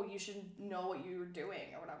like, oh, you should know what you're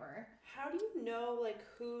doing or whatever. How do you know like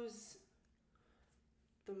who's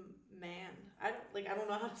the man? I don't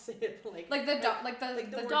know how to say it, but Like like the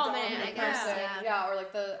the word dominant, I guess, person, yeah. or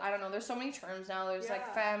like the I don't know. There's so many terms now. There's like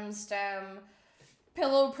Yeah. femme, stem,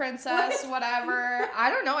 pillow princess, whatever.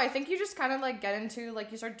 I don't know. I think you just kind of like get into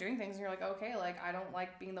like you start doing things and you're like, okay, like I don't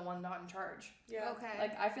like being the one not in charge. yeah. okay.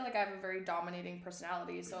 Like I feel like I have a very dominating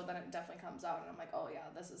personality, so then it definitely comes out, and I'm like, oh yeah,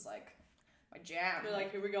 this is like my jam. You're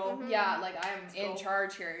like, here we go. Mhm. yeah, like I'm Let's in go.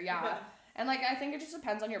 charge here. Yeah. And like I think it just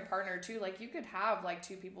depends on your partner too. Like you could have like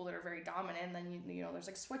two people that are very dominant, and then you know there's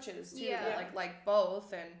like switches too. Yeah. That, like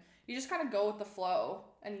both, and you just kind of go with the flow,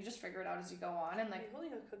 and you just figure it out as you go on. And Are like you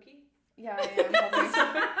holding a cookie? yeah, I am.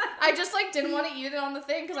 Probably. I just like didn't want to eat it on the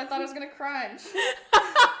thing because I thought it was gonna crunch.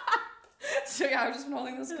 So yeah, I've just been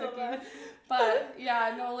holding this I love cookie. that. But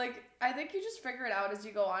yeah, no, like I think you just figure it out as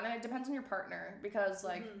you go on, and it depends on your partner because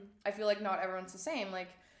like Mhm. I feel like not everyone's the same. Like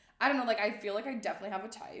I don't know, like I feel like I definitely have a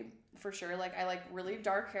type for sure. Like I like really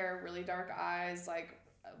dark hair, really dark eyes, like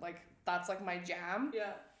that's like my jam.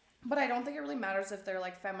 Yeah. But I don't think it really matters if they're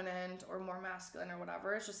like feminine or more masculine or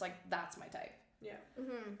whatever. It's just like that's my type Yeah.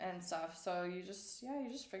 Mm-hmm. and stuff. So you just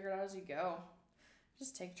figure it out as you go.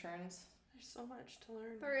 Just take turns. There's so much to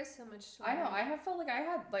learn. There is so much to I know. learn. I have felt like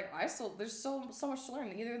there's so much to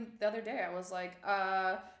learn. Either the other day I was like,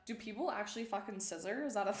 do people actually fucking scissor?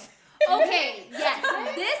 Is that a thing? Okay, yes.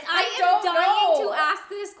 This I don't am dying know. to ask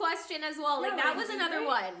this question as well. Like Yeah, that like, was do another they?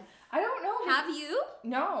 one. I don't know. Have you?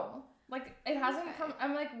 No. Like, it hasn't Okay. come.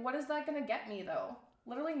 I'm like, what is that gonna get me, though?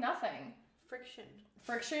 Literally nothing. Friction.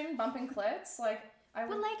 Friction, bumping clits. Like, I would.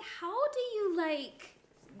 But like, how do you like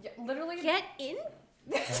Literally. get in?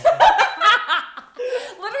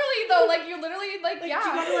 Literally, though. Like, you literally, like, Like, yeah. do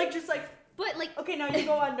you gotta, like, just, like, But like, okay, now you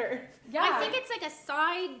go under. Yeah. I think it's like a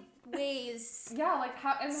sideways, Yeah, like,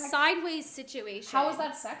 how. And like, sideways situation. how is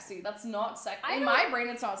that sexy? That's not sexy. I In don't- my brain,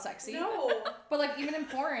 it's not sexy. No. But, like, even in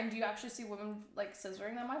porn, do you actually see women, like,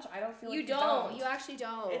 scissoring that much? I don't feel like You don't. You actually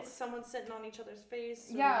don't. It's someone sitting on each other's face.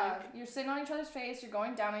 Or Yeah, like, you're sitting on each other's face, you're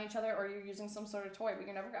going down on each other, or you're using some sort of toy, but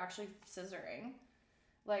you're never actually scissoring.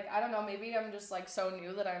 Like, I don't know, maybe I'm just, like, so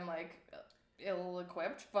new that I'm, like,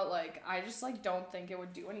 ill-equipped, but, like, I just, like, don't think it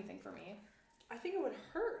would do anything for me. I think it would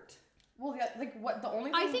hurt. Well, yeah, like, what, the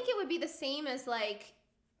only thing... I think it would be the same as like,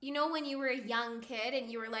 you know, when you were a young kid and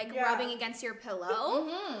you were like Yeah. rubbing against your pillow.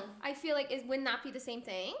 Mm-hmm. I feel like wouldn't that be the same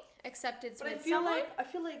thing? Except it's But with I feel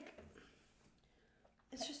someone. like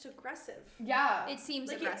it's just aggressive. Yeah. It seems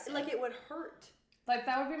Like aggressive. it would hurt. Like,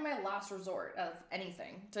 that would be my last resort of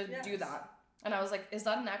anything, to do Yes. that. And I was like, is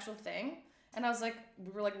that an actual thing? And I was like,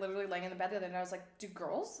 we were, like, literally laying in the bed the other day, and I was like, do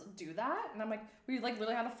girls do that? And I'm like, we, like,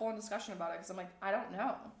 really had a full-on discussion about it, because I'm like, I don't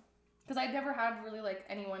know. Because I'd never had really, like,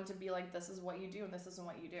 anyone to be like, this is what you do, and this isn't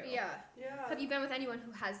what you do. Yeah. Yeah. Have you been with anyone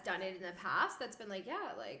who has done it in the past that's been like, yeah,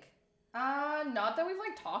 like... Not that we've,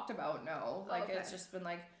 like, talked about, no. Like, okay. it's just been,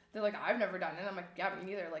 like, they're like, I've never done it. I'm like, yeah, me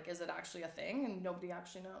neither. Like, is it actually a thing? And nobody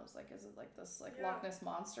actually knows. Like, is it, like, this, like, Yeah. Loch Ness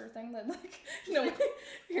Monster thing that, like, no,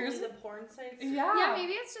 here's... Only the porn sites. Yeah. Yeah,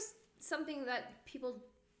 maybe it's just something that people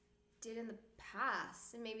did in the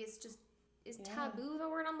past, and maybe it's just is Yeah. taboo the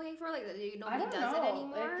word I'm looking for, like that I nobody don't does know. it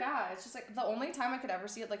anymore. Like, yeah, it's just like the only time I could ever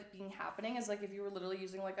see it like being happening is like if you were literally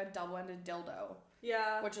using like a double-ended dildo,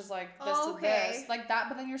 Yeah. which is like this Oh, to okay. this, like that.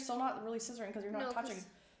 But then you're still not really scissoring because you're not No, 'cause touching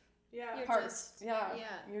Yeah. You're parts. Yeah, yeah.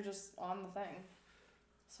 you're just on the thing.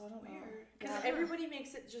 So I don't know. Weird. Because Yeah. everybody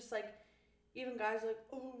makes it just like, even guys like,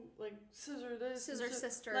 oh, like scissor this, and Scissor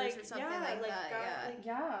sisters like, or something yeah, like that. guy- Yeah. like,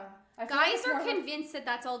 Yeah, I feel Guys it's are more of a- convinced that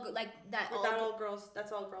that's all good, like that But all. that all girls.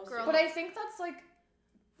 That's all girls. Girl- do. But I think that's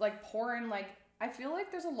like porn. Like I feel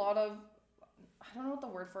like there's a lot of I don't know what the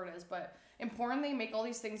word for it is, but in porn they make all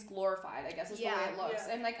these things glorified. I guess is the way Yeah. it looks,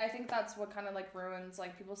 Yeah. and like I think that's what kind of like ruins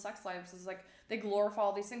like people's sex lives is like they glorify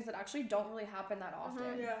all these things that actually don't really happen that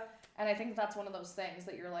often. Yeah. And I think that's one of those things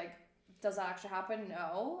that you're like, does that actually happen?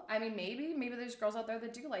 No. I mean, maybe there's girls out there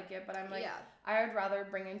that do like it, but I'm like, yeah. I would rather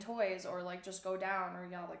bring in toys or like just go down or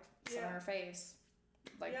like sit Yeah. on her face,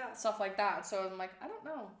 like Yeah. stuff like that. So I'm like, I don't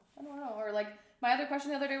know. Or like my other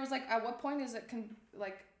question the other day was like, at what point is it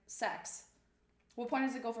like sex? What point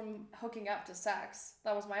does it go from hooking up to sex?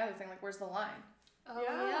 That was my other thing. Like, where's the line? Oh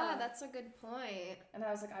Yeah. yeah, that's a good point. And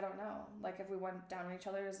I was like, I don't know. Like, if we went down on each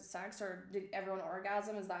other, is it sex? Or did everyone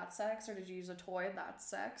orgasm? Is that sex? Or did you use a toy? That's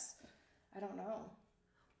sex? I don't know.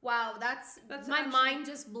 Wow, that's my actually- mind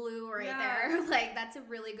just blew right Yeah. there. Like that's a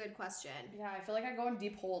really good question. Yeah, I feel like I go in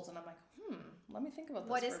deep holes and I'm like, let me think about this.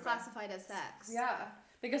 What for is a bit. classified as sex? Yeah.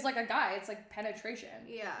 Because like a guy, it's like penetration.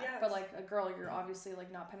 Yeah. Yeah. But like a girl, you're obviously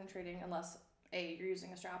like not penetrating unless A, you're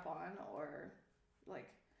using a strap on or like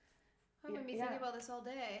I'm gonna be Yeah. thinking about this all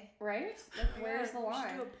day. right? Like where's Yeah, the we should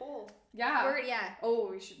line? do a poll. Yeah. Yeah. Oh,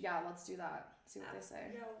 we should let's do that. See what they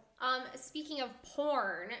say. Yeah. Speaking of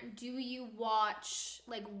porn, do you watch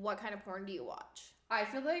like what kind of porn do you watch? I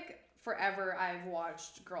feel like forever I've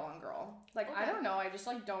watched girl on girl. Like I Okay. don't know, I just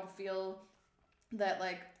like don't feel that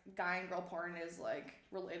like guy and girl porn is like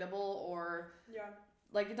relatable or Yeah.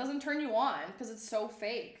 like it doesn't turn you on because it's so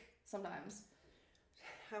fake sometimes.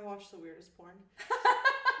 I watch the weirdest porn.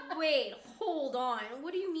 Wait, hold on.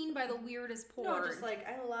 What do you mean by the weirdest porn? No, just like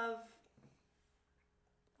I love.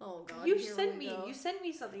 oh god. You here sent we me. go. You sent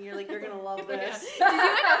me something. You're like, you're gonna love this. Did you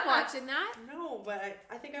end up watching that? No, but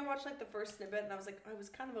I think I watched like the first snippet and I was like, I was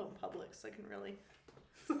kind of out in public, so I couldn't really.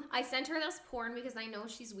 I sent her this porn because I know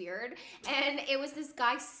she's weird, and it was this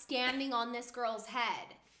guy standing on this girl's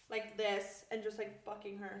head, Like this and just like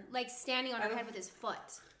fucking her. like standing on I her don't- head with his foot.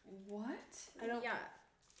 What? I don't. Yeah.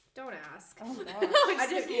 Don't ask. Oh god. I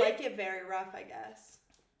just like it very rough, I guess.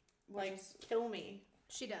 Like, kill me.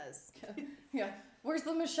 She does. Yeah. Where's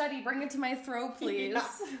the machete? Bring it to my throat, please. Yeah,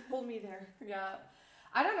 hold me there. Yeah.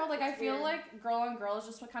 I don't know, like I It's feel weird. like girl on girl is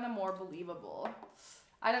just kind of more believable.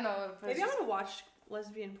 I don't know if it's Maybe I'm just- gonna watch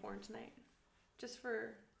lesbian porn tonight, just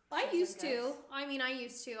for. I shits used and to. gigs. I mean, I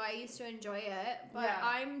used to enjoy it, but Yeah.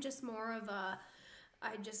 I'm just more of a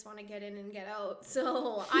I just want to get in and get out.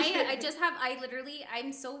 So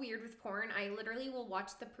I'm so weird with porn. I literally will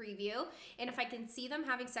watch the preview, and if I can see them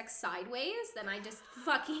having sex sideways, then I just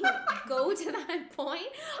fucking go to that point.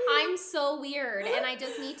 I'm so weird, and I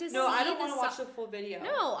just need to see. No, I don't want to watch the full video.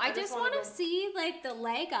 No, I just want to see like the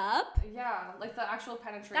leg up. Yeah, like the actual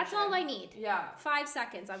penetration. That's all I need. Yeah. 5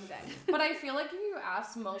 seconds, I'm good. But I feel like if you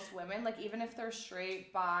ask most women, like even if they're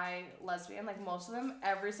straight, bi, lesbian, like most of them,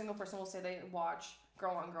 every single person will say they watch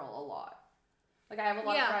girl on girl a lot. Like I have a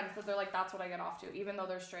lot of friends that they're like, that's what I get off to. Even though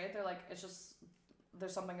they're straight, they're like, it's just,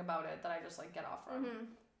 there's something about it that I just like get off from. Mm-hmm.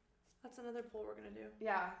 That's another poll we're gonna do.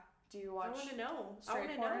 Yeah. Do you watch I want to know.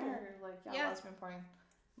 straight porn or like lesbian porn?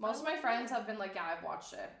 Most of my friends have been like, yeah, I've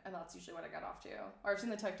watched it, and that's usually what I get off to. Or I've seen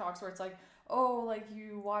the TikToks where it's like, oh, like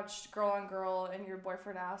you watched girl on girl and your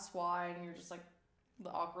boyfriend asked why, and you're just like, the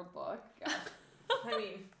awkward look. Yeah. I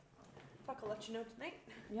mean, fuck, I'll let you know tonight.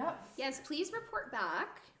 Yep. Yes, please report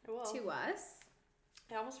back I will. to us.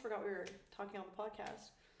 I almost forgot we were talking on the podcast.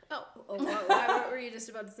 Oh, what were you just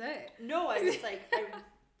about to say? No, I was like,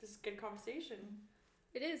 this is good conversation.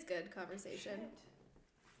 It is good conversation.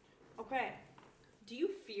 Shit. Okay. Do you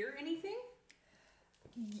fear anything?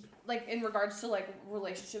 Like in regards to like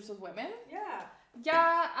relationships with women? Yeah.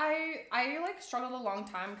 Yeah, I like struggled a long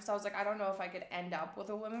time because I was like, I don't know if I could end up with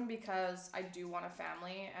a woman because I do want a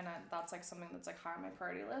family, and that's like something that's like high on my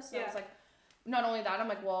priority list. And I was like, not only that, I'm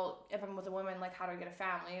like, well, if I'm with a woman, like how do I get a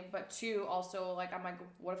family? But two, also like I'm like,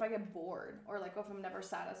 what if I get bored, or like if I'm never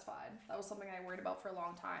satisfied? That was something I worried about for a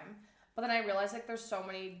long time. But then I realized like there's so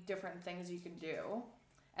many different things you can do.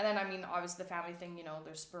 And then I mean, obviously the family thing, you know,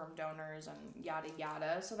 there's sperm donors and yada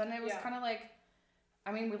yada. So then it was kind of like,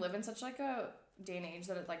 I mean, we live in such like a day and age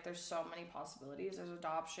that it, like there's so many possibilities. There's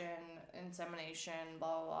adoption, insemination,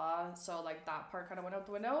 blah blah blah. So like that part kind of went out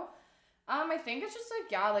the window. I think it's just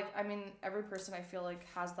like like I mean every person I feel like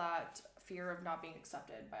has that fear of not being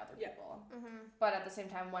accepted by other people. Mm-hmm. But at the same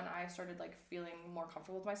time, when I started like feeling more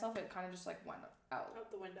comfortable with myself, it kind of just like went out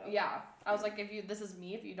the window. Yeah, I was like, this is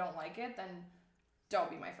me. If you don't like it, then don't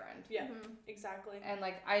be my friend. Yeah, exactly. And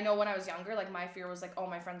like I know when I was younger, like my fear was like, oh,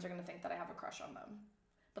 my friends are gonna think that I have a crush on them.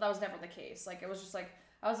 But that was never the case. Like, it was just like,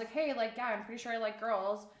 I was like, hey, like, yeah, I'm pretty sure I like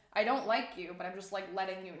girls. I don't like you, but I'm just, like,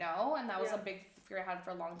 letting you know. And that was a big fear I had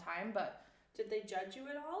for a long time, but... Did they judge you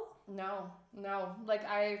at all? No. Like,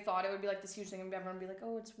 I thought it would be, like, this huge thing, and everyone would be like,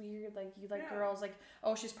 oh, it's weird, like, you like girls. Like,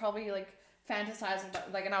 oh, she's probably, like, fantasizing.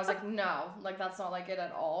 Like, and I was like, no. Like, that's not, like, it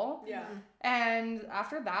at all. Yeah. And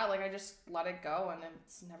after that, like, I just let it go, and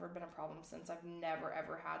it's never been a problem since. I've never,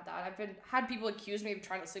 ever had that. I've had people accuse me of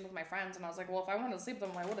trying to sleep with my friends, and I was like, well, if I wanted to sleep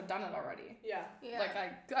with them, I would have done it already. Yeah. Like,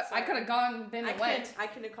 I could have been and went. I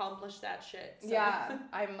can accomplish that shit. So. Yeah.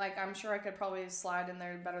 I'm sure I could probably slide in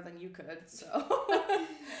there better than you could, so.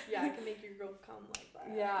 Yeah, I can make your girl come like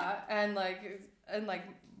that. Yeah, and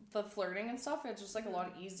the flirting and stuff, it's just like a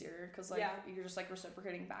lot easier because like you're just like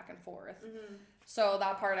reciprocating back and forth. Mm-hmm. So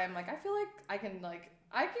that part, I'm like, I feel like I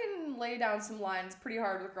can lay down some lines pretty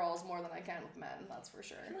hard with girls more than I can with men. That's for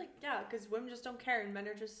sure. I feel like because women just don't care and men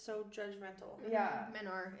are just so judgmental. Yeah, men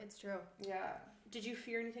are. It's true. Yeah. Did you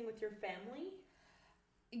fear anything with your family?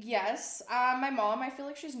 Yes. My mom, I feel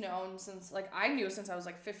like she's known since like I knew since I was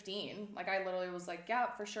like 15. Like I literally was like, yeah,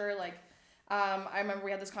 for sure, like. I remember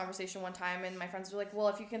we had this conversation one time and my friends were like, well,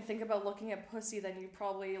 if you can think about looking at pussy, then you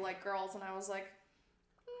probably like girls. And I was like,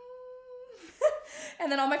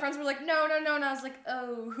 and then all my friends were like, no. And I was like,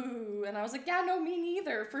 oh, and I was like, yeah, no, me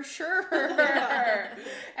neither, for sure.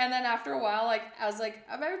 And then after a while, like, I was like,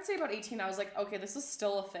 I would say about 18, I was like, okay, this is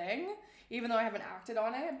still a thing, even though I haven't acted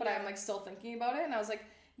on it, but I'm like still thinking about it. And I was like,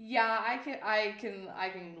 yeah, I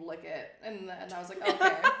can lick it. And I was like,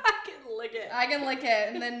 okay. I can lick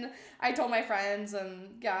it. And then I told my friends,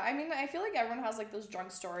 and yeah, I mean, I feel like everyone has like those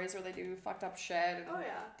drunk stories where they do fucked up shit and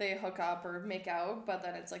they hook up or make out, but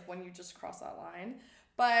then it's like when you just cross that line.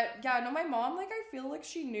 But yeah, no, my mom, like, I feel like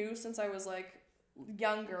she knew since I was like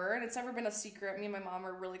younger, and it's never been a secret. Me and my mom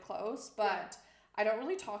are really close, but I don't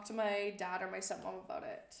really talk to my dad or my stepmom about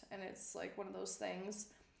it. And it's like one of those things.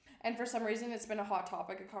 And for some reason, it's been a hot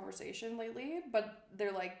topic of conversation lately, but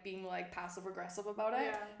they're, like, being, like, passive-aggressive about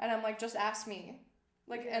it. Yeah. And I'm like, just ask me.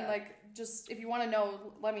 Like, and, like, just, if you want to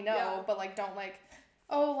know, let me know. Yeah. But, like, don't, like,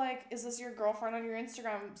 oh, like, is this your girlfriend on your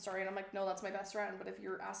Instagram story? And I'm like, no, that's my best friend. But if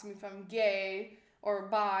you're asking me if I'm gay or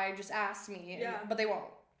bi, just ask me. Yeah. But they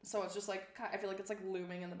won't. So it's just, like, I feel like it's, like,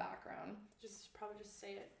 looming in the background. Probably just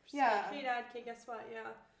say it. Just yeah. Like, hey, Dad, okay, guess what?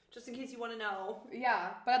 Yeah. Just in case you want to know. Yeah.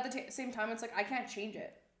 But at the same time, it's like, I can't change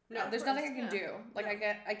it. No, there's nothing I can do. Like,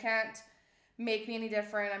 I can't make me any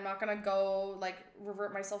different. I'm not gonna go like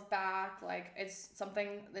revert myself back. Like it's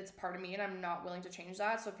something that's part of me and I'm not willing to change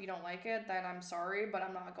that. So if you don't like it, then I'm sorry, but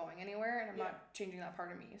I'm not going anywhere and I'm not changing that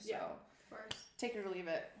part of me. So Of course. take it or leave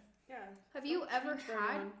it. Yeah. Have you ever change for had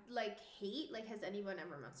everyone. like hate? Like, has anyone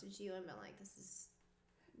ever messaged you and been like, "This is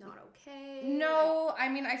not okay"? No, I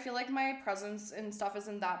mean, I feel like my presence and stuff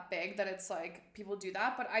isn't that big that it's like people do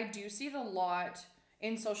that, but I do see it a lot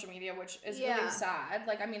in social media, which is Yeah. really sad.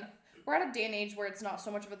 Like, I mean, we're at a day and age where it's not so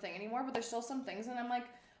much of a thing anymore, but there's still some things, and I'm like,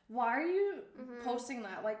 why are you posting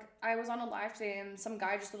that? Like, I was on a live today, and some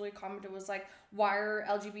guy just literally commented, was like, why are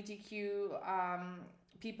LGBTQ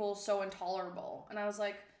people so intolerable? And I was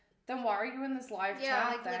like, then why are you in this live Yeah,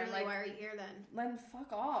 chat like then? literally, Like, why are you here then? then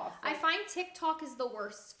fuck off. I find TikTok is the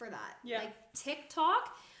worst for that. Yeah. Like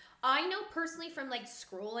TikTok, I know personally from like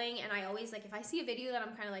scrolling, and I always like if I see a video that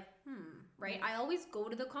I'm kind of like, right? I always go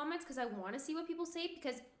to the comments because I want to see what people say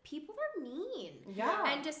because people are mean. Yeah.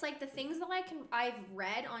 And just like the things that I've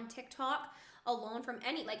read on TikTok alone from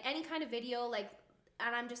any kind of video, like,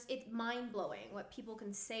 and I'm just, it's mind blowing what people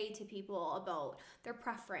can say to people about their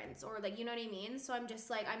preference or like, you know what I mean? So I'm just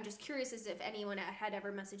curious as if anyone had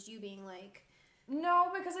ever messaged you being like, No,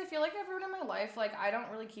 because I feel like everyone in my life, like, I don't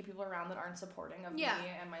really keep people around that aren't supporting of me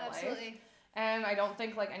and my absolutely. life. And I don't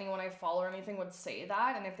think, like, anyone I follow or anything would say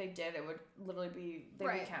that. And if they did, it would literally be, they'd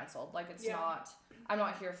be canceled. Like, it's not, I'm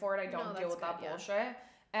not here for it. I don't deal with that bullshit.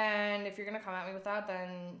 And if you're going to come at me with that,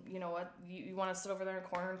 then, you know what, you want to sit over there in a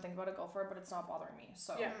corner and think about it, go for it. But it's not bothering me.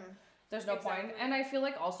 So there's no point. And I feel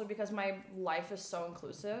like also because my life is so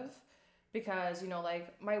inclusive, because, you know,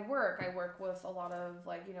 like, I work with a lot of,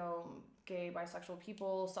 like, you know, gay, bisexual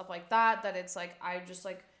people, stuff like that, that it's like, I just,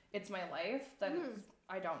 like, it's my life, that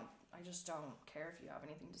I just don't care if you have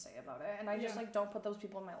anything to say about it, and I just, like, don't put those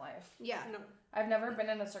people in my life. Yeah. No. I've never been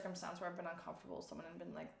in a circumstance where I've been uncomfortable with someone and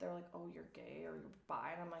been like, they're like, oh, you're gay or you're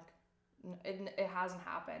bi, and I'm like, it hasn't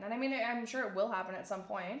happened. And I mean, I'm sure it will happen at some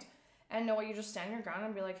point, and no, you just stand your ground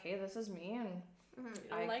and be like, hey, this is me, and You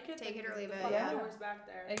don't like it? Take it or leave it. Yeah. Doors back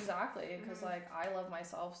there. exactly, because like, I love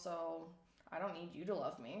myself, so I don't need you to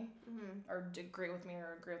love me or to agree with me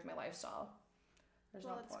or agree with my lifestyle. There's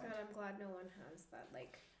no that's point. good. I'm glad no one has that.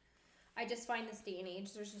 Like, I just find this day and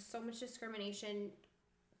age, there's just so much discrimination,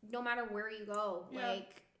 no matter where you go. Yeah.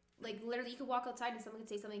 Like literally, you could walk outside and someone could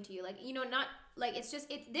say something to you. Like, you know, not like it's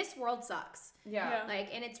just this world sucks. Yeah. Like,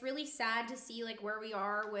 and it's really sad to see like where we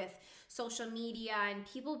are with social media and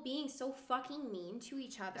people being so fucking mean to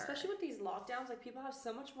each other. Especially with these lockdowns, like, people have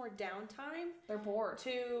so much more downtime They're bored.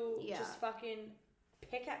 to just fucking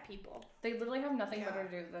pick at people. They literally have nothing better to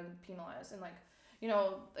do than penalize, and like, you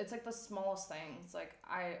know, it's like the smallest things. Like,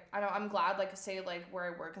 I know, I'm glad, like, say, like, where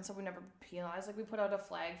I work and stuff, we never penalize. Like, we put out a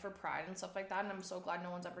flag for Pride and stuff like that, and I'm so glad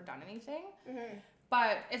no one's ever done anything.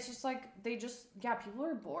 But it's just like, they just, people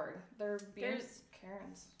are bored. They're being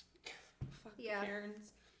Karens. Fuck the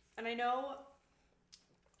Karens. And I know,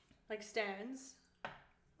 like, Stans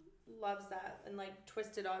loves that, and like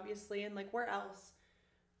Twisted, obviously, and like, where else?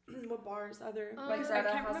 What bars? Other Like, because Greta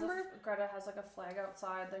I can't has remember. Greta has like a flag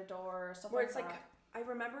outside their door, stuff Where like it's that. like, I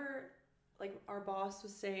remember, like, our boss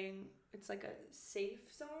was saying it's like a safe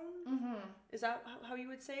zone. Is that how you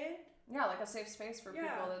would say it? Yeah, like a safe space for people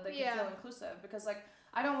that they can Yeah. feel inclusive. Because, like,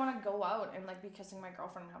 I don't want to go out and, like, be kissing my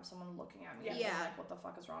girlfriend and have someone looking at me and be like, what the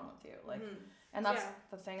fuck is wrong with you? Like, and that's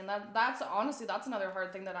the thing. And that's honestly, that's another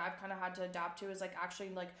hard thing that I've kind of had to adapt to, is, like, actually,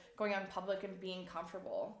 like, going out in public and being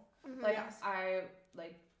comfortable. Like,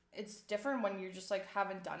 it's different when you just, like,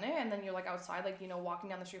 haven't done it, and then you're, like, outside, like, you know, walking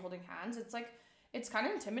down the street holding hands. It's, like, it's kind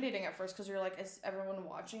of intimidating at first, because you're, like, is everyone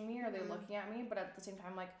watching me? Are they looking at me? But at the same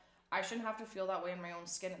time, like, I shouldn't have to feel that way in my own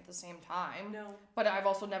skin at the same time. No. But I've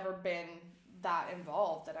also never been that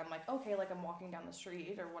involved that I'm like, okay, like, I'm walking down the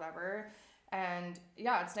street or whatever. And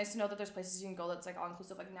yeah, it's nice to know that there's places you can go that's, like, all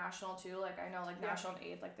inclusive, like National too. Like, I know, like, National and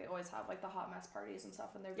 8th, like, they always have, like, the hot mess parties and stuff,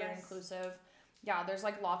 and they're very inclusive. Yeah, there's,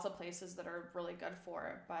 like, lots of places that are really good for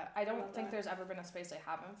it, but I don't think there's ever been a space I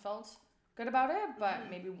haven't felt good about it, but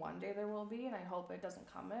maybe one day there will be, and I hope it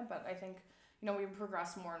doesn't come in. But I think, you know, we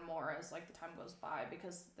progress more and more as, like, the time goes by,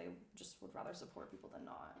 because they just would rather support people than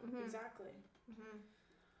not. Exactly.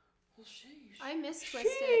 Well, sheesh. I miss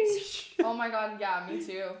Twisted. Oh my god, yeah, me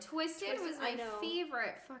too. Twisted was my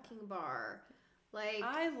favorite fucking bar. Like,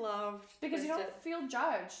 I loved because Twisted. you don't feel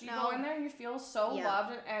judged. You go in there and you feel so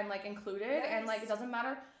loved and, like, included, and, like, it doesn't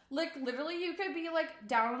matter Like, literally, you could be, like,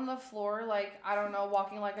 down on the floor, like, I don't know,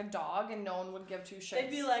 walking like a dog, and no one would give two shits.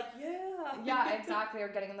 They'd be like, yeah. Yeah, exactly. Or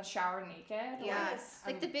getting in the shower naked. Yes.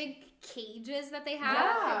 Like the big cages that they have.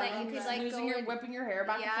 Yeah. That you could, like, Whipping your hair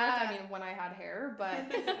back and Yeah. forth. I mean, when I had hair.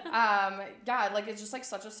 But, yeah, like, it's just, like,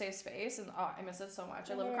 such a safe space. And, I miss it so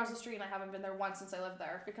much. I live across the street, and I haven't been there once since I lived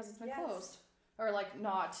there because it's been closed. Or, like,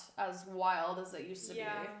 not as wild as it used to be.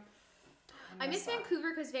 I miss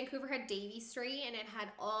Vancouver because Vancouver had Davie Street and it had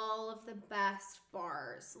all of the best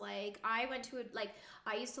bars. Like, I went to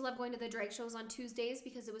I used to love going to the drag shows on Tuesdays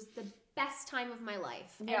because it was the best time of my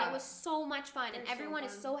life. And it was so much fun. And everyone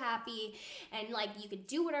is so happy. And, like, you could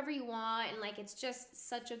do whatever you want. And, like, it's just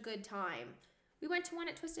such a good time. We went to one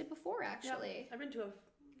at Twisted before, actually. Yeah, I've been to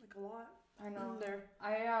a lot. I know. There.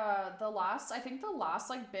 I think the last,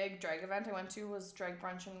 like, big drag event I went to was Drag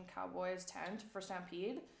Brunch in Cowboys Tent for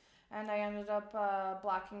Stampede. And I ended up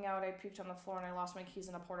blacking out. I puked on the floor and I lost my keys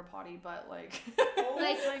in a porta potty. But like,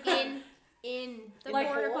 in the like,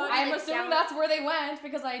 porta potty. I'm assuming that's where they went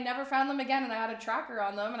because I never found them again. And I had a tracker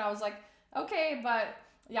on them, and I was like, okay, but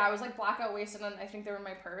yeah, I was like blackout wasted, and I think they were in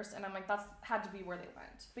my purse. And I'm like, that's had to be where they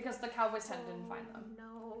went because the Cowboys tent didn't find them.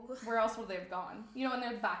 No. Where else would they have gone? You know, in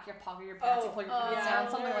the back of your pocket, your pants, you pull your pants down,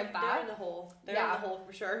 something like that. They're in the hole. They're in the hole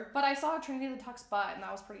for sure. But I saw Trinity the Tuck's butt, and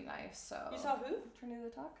that was pretty nice. So you saw who? Trinity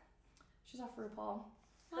the Tuck. She's off RuPaul.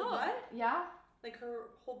 Her butt? Yeah. Like her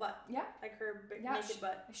whole butt? Yeah. Like her big naked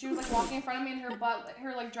butt? She was like walking in front of me and her butt,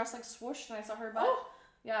 her like dress like swooshed and I saw her butt. Oh.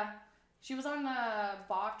 Yeah. She was on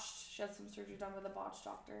botched. She had some surgery done with the botched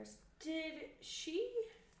doctors. Did she?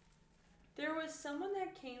 There was someone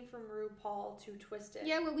that came from RuPaul to Twisted.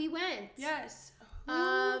 Yeah, well, we went. Yes.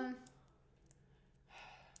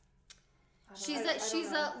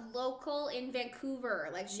 She's a local in Vancouver.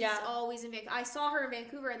 Like, she's always in Vancouver. I saw her in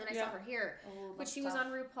Vancouver and then I saw her here. Oh, but she was on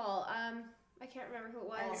RuPaul. I can't remember who it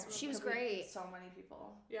was. She was great. So many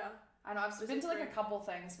people. Yeah. I know. I've been to like a couple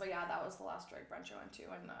things, but yeah, that was the last drag brunch I went to,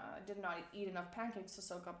 and I did not eat enough pancakes to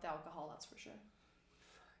soak up the alcohol. That's for sure.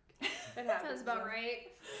 It happens. Sounds about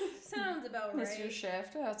right. Sounds about right. Missed your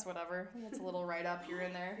shift. That's whatever. That's a little write up here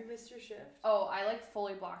and there. You missed your shift? Oh, I like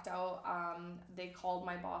fully blocked out. They called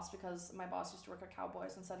my boss because my boss used to work at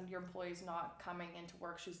Cowboys and said your employee's not coming into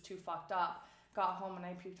work. She's too fucked up. Got home and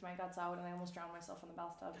I puked my guts out and I almost drowned myself in the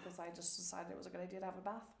bathtub because I just decided it was a good idea to have a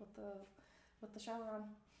bath with the shower on.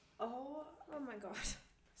 Oh my god.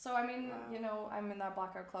 So, I mean, you know, I'm in that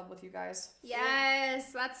blackout club with you guys.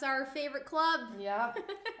 Yes, that's our favorite club. Yeah.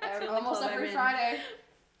 Almost every Friday.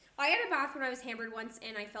 I had a bath when I was hammered once,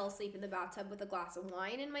 and I fell asleep in the bathtub with a glass of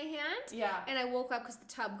wine in my hand. Yeah. And I woke up because the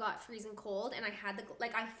tub got freezing cold, and I had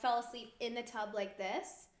I fell asleep in the tub like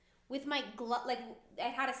this with my I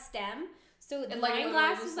had a stem. So the wine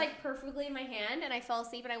glass was like perfectly in my hand, and I fell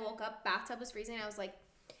asleep, and I woke up, bathtub was freezing, and I was like,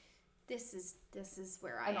 this is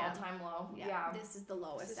where I am. An all-time low. Yeah. This is the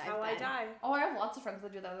lowest this is I've how been. I die. Oh, I have lots of friends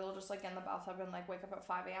that do that. They'll just like get in the bathtub and like wake up at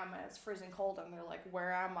 5 a.m. and it's freezing cold and they're like,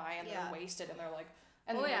 where am I? And they're wasted and they're like,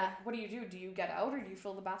 and then like, what do you do? Do you get out or do you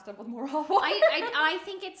fill the bathtub with more hot water? I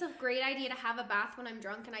think it's a great idea to have a bath when I'm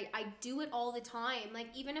drunk, and I do it all the time. Like,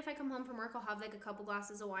 even if I come home from work, I'll have like a couple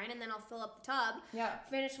glasses of wine and then I'll fill up the tub. Yeah.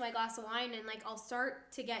 Finish my glass of wine and like I'll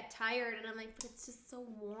start to get tired and I'm like, but it's just so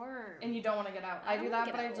warm. And you don't want to get out. I do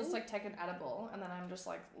that, but I just like take an edible and then I'm just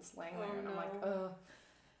like laying there and I'm like, ugh.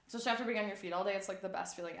 Especially after being on your feet all day, it's like the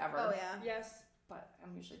best feeling ever. Oh yeah. Yes. But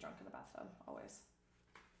I'm usually drunk in the bathtub, always.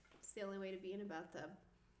 It's the only way to be in a bathtub.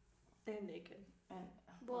 And naked. And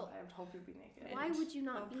well, I would hope you'd be naked. Why would you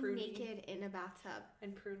not be naked in a bathtub?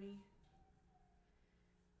 And pruny.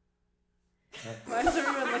 Why is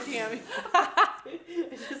everyone looking at me?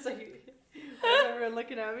 It's just like, why is everyone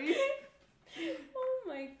looking at me? Oh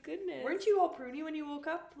my goodness. Weren't you all pruny when you woke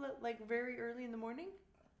up, like very early in the morning?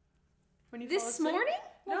 When you this morning?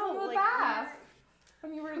 No, like bath.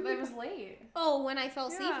 When you were, it was late. Oh, when I fell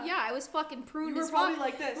asleep? Yeah, I was fucking pruned as fuck. You were probably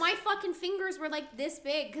like this. My fucking fingers were like this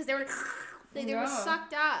big because they were they were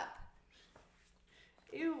sucked up.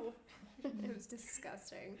 Ew. It was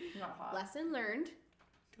disgusting. Not hot. Lesson learned.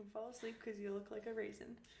 Don't fall asleep because you look like a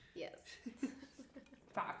raisin. Yes.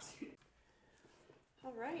 Facts.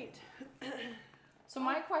 All right. So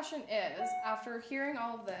my question is, after hearing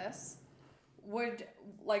all of this, would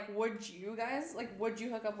you guys, would you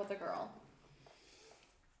hook up with a girl?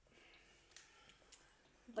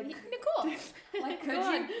 Like, Nicole. Like,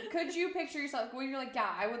 could you picture yourself when you're like,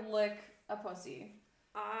 yeah, I would lick a pussy?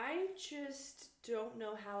 I just don't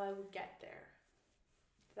know how I would get there.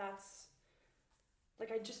 That's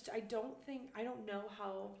like, I don't know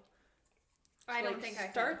how. I don't think I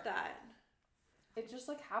start that. It just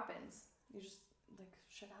happens. You just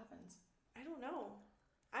shit happens. I don't know.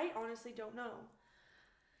 I honestly don't know.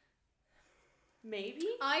 Maybe.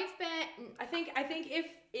 I think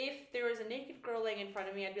if there was a naked girl laying in front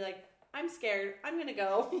of me, I'd be like, I'm scared. I'm gonna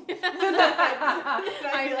go.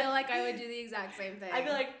 I feel like I would do the exact same thing. I'd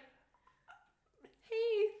be like,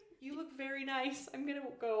 hey, you look very nice. I'm gonna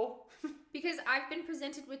go. Because I've been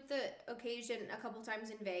presented with the occasion a couple times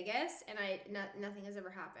in Vegas, and nothing has ever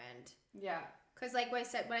happened. Yeah. Because, like, what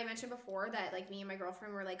I mentioned before, that, like, me and my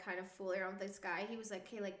girlfriend were, like, kind of fooling around with this guy. He was like,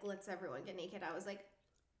 okay, like, let's everyone get naked. I was like,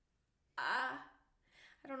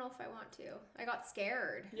 I don't know if I want to. I got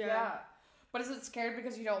scared. Yeah. But is it scared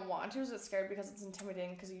because you don't want to? Or is it scared because it's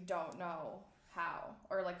intimidating because you don't know how?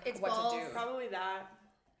 Or, like, It's what both. to do? Probably that.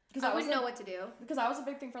 Because I wouldn't know what to do. Because that was a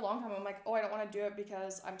big thing for a long time. I'm like, oh, I don't want to do it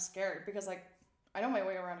because I'm scared. Because, like, I know my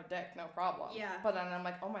way around a dick, no problem. Yeah. But then I'm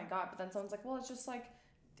like, oh my God. But then someone's like, well, it's just like,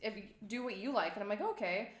 if you do what you like. And I'm like,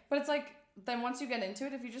 okay. But it's like, then once you get into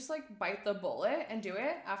it, if you just like bite the bullet and do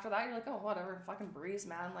it, after that, you're like, oh, whatever, fucking breeze,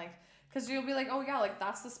 man. Like, because you'll be like, oh yeah, like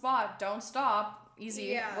that's the spot. Don't stop. Easy.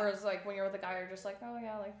 Yeah. Whereas like when you're with a guy, you're just like, oh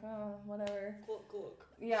yeah, like, oh, whatever. Look.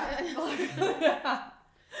 Yeah. Yeah.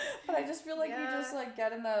 But I just feel like you just like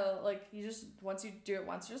get in the, like, you just, once you do it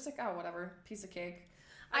once, you're just like, oh, whatever, piece of cake.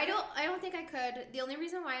 I don't think I could. The only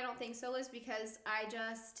reason why I don't think so is because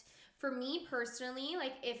for me personally,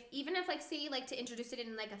 like, even if like, say, like, to introduce it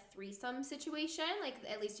in like a threesome situation, like,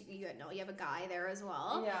 at least you have a guy there as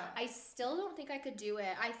well. Yeah. I still don't think I could do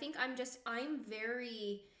it. I think I'm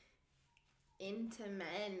very into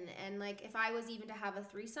men, and like, if I was even to have a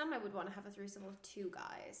threesome, I would want to have a threesome with two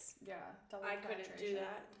guys. Yeah. I couldn't do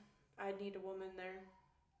that. I'd need a woman there.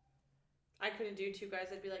 I couldn't do two guys.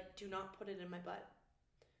 I'd be like, do not put it in my butt.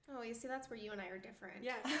 Oh, you see, that's where you and I are different.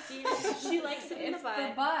 Yeah, see, she likes it in the butt.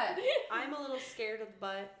 the butt. I'm a little scared of the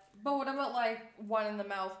butt. But what about like one in the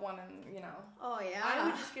mouth, one in, you know? Oh yeah. I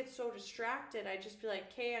would just get so distracted. I'd just be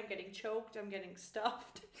like, okay, I'm getting choked. I'm getting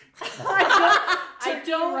stuffed. I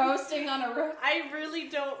don't roasting on a roof. I really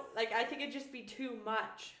don't, like, I think it'd just be too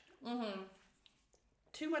much. Mm-hmm.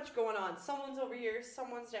 Too much going on. Someone's over here.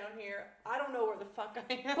 Someone's down here. I don't know where the fuck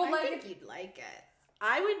I am. But I think you'd like it.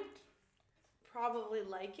 I would probably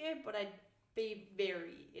like it, but I'd be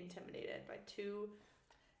very intimidated by two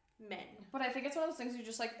men. But I think it's one of those things you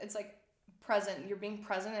just like, it's like present. You're being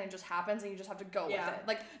present and it just happens and you just have to go with it.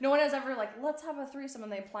 Like, no one has ever like, let's have a threesome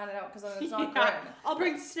and they plan it out because then it's not good. I'll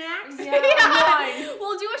bring snacks. Yeah. Wine.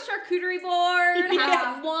 We'll do a charcuterie board, have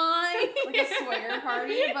some wine. Like a swinger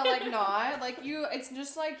party, but like not. Like it's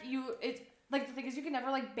just like it's like the thing is you can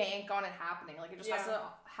never like bank on it happening. Like it just has to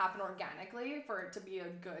happen organically for it to be a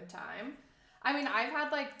good time. I mean, I've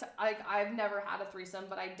had I've never had a threesome,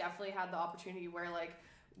 but I definitely had the opportunity where like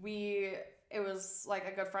it was like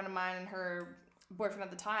a good friend of mine and her boyfriend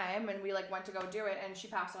at the time, and we like went to go do it, and she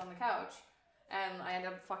passed out on the couch, and I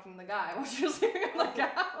ended up fucking the guy while she was sitting on the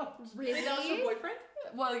couch. Really? That was her boyfriend?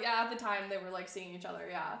 Well, yeah, at the time they were like seeing each other,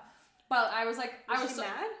 yeah. But I was like, was she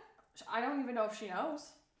mad? I don't even know if she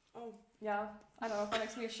knows. Oh. Yeah, I don't know if that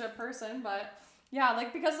makes me a shit person, but yeah,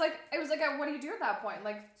 like, because like it was like, what do you do at that point?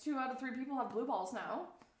 Like 2 out of 3 people have blue balls now.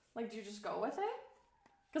 Like, do you just go with it?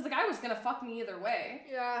 Because the guy was gonna fuck me either way.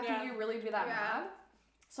 Yeah. Can you really be that mad?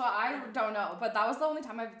 So I don't know, but that was the only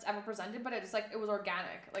time I've ever presented. But it's like it was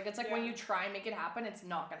organic. Like it's like when you try and make it happen, it's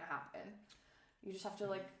not gonna happen. You just have to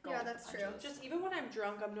like go. Yeah, that's true. Just even when I'm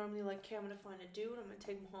drunk, I'm normally like, okay, I'm gonna find a dude, I'm gonna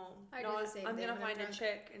take him home. I do the same I'm thing gonna when I'm find a drunk.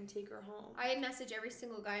 chick and take her home. I message every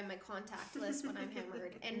single guy in my contact list when I'm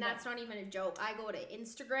hammered, and that's not even a joke. I go to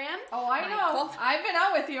Instagram. Oh, I know. I've been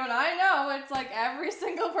out with you, and I know it's like every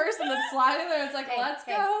single person that's sliding there. It's like, let's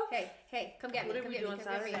go. Hey, come get me. What did we do on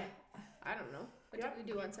Saturday? I don't know. What did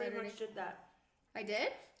we do on Saturday? Pretty much did that. I did?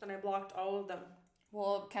 And I blocked all of them.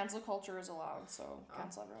 Well, cancel culture is allowed, so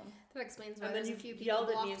cancel everyone. That explains why And then there's you a few people yelled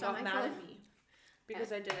at me and blocked got on my mad phone. at me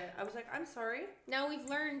because I did it. I was like, I'm sorry. Now we've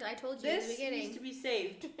learned. I told you in the This beginning. needs to be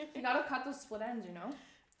saved. You gotta cut those split ends, you know?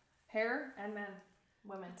 Hair and men.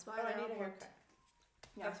 Women. That's why Oh, I we're need all a haircut.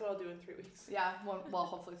 Yeah. That's what I'll do in 3 weeks. Yeah, well,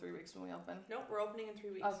 hopefully 3 weeks when we open. Nope, we're opening in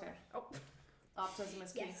 3 weeks. Okay. Oh. Optimism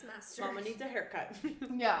is key. Yes, master. Mama needs a haircut.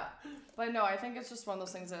 Yeah. But no, I think it's just one of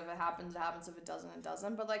those things that if it happens, it happens. If it doesn't, it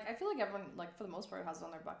doesn't. But like, I feel like everyone, like, for the most part, has it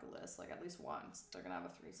on their bucket list. Like, at least once. They're gonna have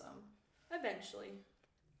a threesome. Eventually.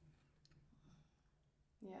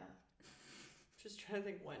 Yeah. Just trying to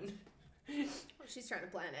think when. She's trying to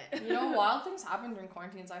plan it. You know, wild things happen during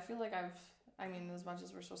quarantines. I feel like I mean, as much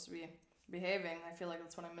as we're supposed to be behaving, I feel like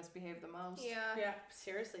that's when I misbehave the most. Yeah.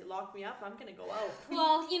 Seriously, lock me up. I'm gonna go out.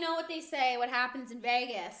 Well, you know what they say. What happens in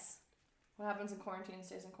Vegas? What happens in quarantine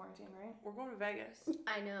stays in quarantine, right? We're going to Vegas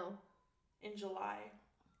I know. in July.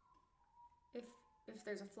 If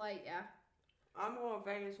there's a flight, yeah. I'm going to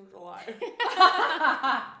Vegas in July.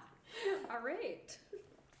 All right.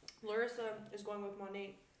 Larissa is going with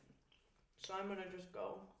Monique, so I'm gonna just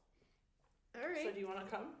go. All right. So do you want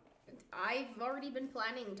to come? I've already been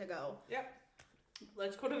planning to go. Yep.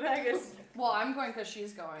 Let's go to Vegas. Well, I'm going because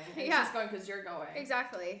she's going. And Yeah. she's going because you're going.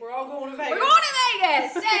 Exactly. We're all going to Vegas. We're going to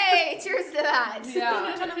Vegas! Hey! Cheers to that.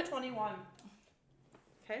 Yeah. 10 of 21.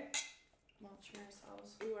 Okay. Well, cheers,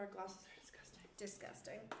 house. Ooh, our glasses are disgusting.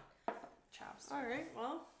 Disgusting. Chaps. Alright,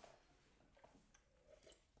 well.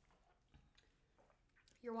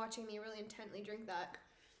 You're watching me really intently drink that.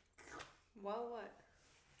 Well, what?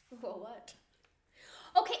 Well, what?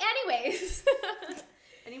 Okay, anyways.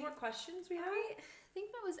 Any more questions we have? I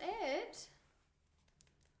think that was it.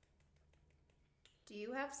 Do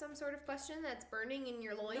you have some sort of question that's burning in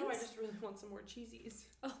your loins? No, I just really want some more cheesies.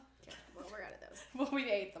 Oh, okay. Well, we're out of those. Well, we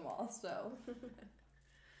ate them all, so.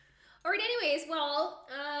 All right, anyways, well,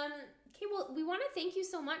 okay, well, we want to thank you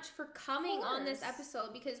so much for coming on this course.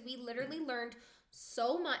 episode because we literally learned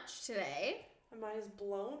so much today. My mind is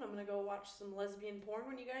blown. I'm gonna go watch some lesbian porn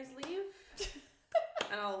when you guys leave.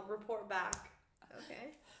 And I'll report back.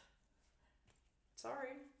 Okay. Sorry.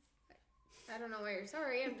 I don't know why you're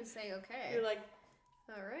sorry. I'm just saying okay. You're like,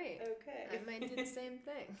 All right. okay. I might do the same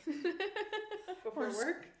thing. Before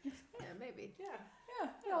work? Yeah, maybe. Yeah. Yeah,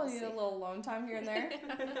 we all need a little alone time here and there.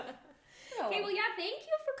 Okay, well, yeah, thank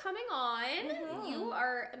you for coming on. Mhm. You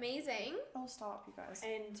are amazing. Oh, stop, you guys.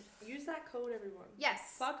 And use that code, everyone. Yes.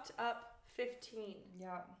 Fucked up 15.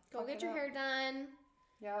 Yeah. Go fuck get it your up. hair done.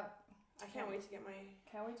 Yeah. I can't wait to get my.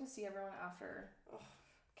 Can't wait to see everyone after. Ugh.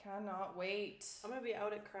 Cannot wait. I'm gonna be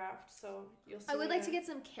out at craft, so you'll see. I would me like to there. get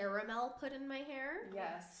some caramel put in my hair.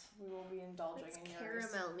 Yes, we will be indulging Let's in yours.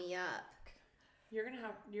 caramel me up. You're gonna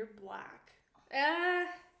have. You're black.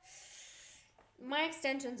 My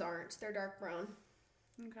extensions aren't. They're dark brown.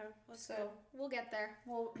 Okay. Let's So go. we'll get there.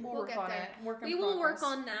 We'll We'll work get on there. it. Work in We progress. will work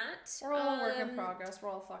on that. We're all a work in progress.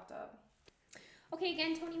 We're all fucked up. Okay,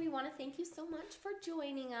 again, Tony, we want to thank you so much for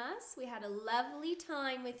joining us. We had a lovely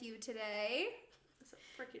time with you today. It's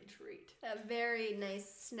a freaking treat. A very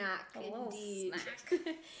nice snack A little indeed.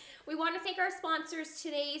 We want to thank our sponsors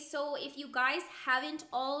today. So if you guys haven't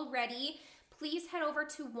already, please head over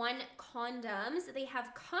to One Condoms. They have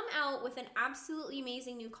come out with an absolutely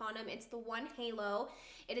amazing new condom. It's the One Halo.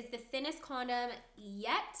 It is the thinnest condom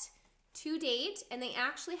yet to date, and they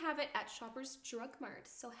actually have it at Shoppers Drug Mart.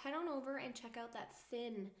 So head on over and check out that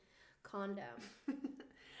thin condom.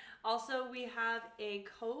 Also, we have a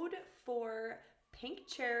code for Pink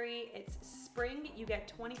Cherry. It's spring. You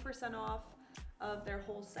get 20% off of their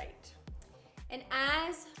whole site. And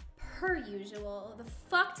as per usual, the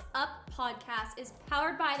Fucked Up podcast is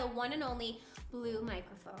powered by the one and only Blue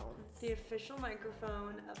Microphones. The official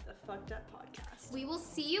microphone of the Fucked Up podcast. We will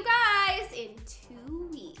see you guys in 2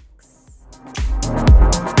 weeks.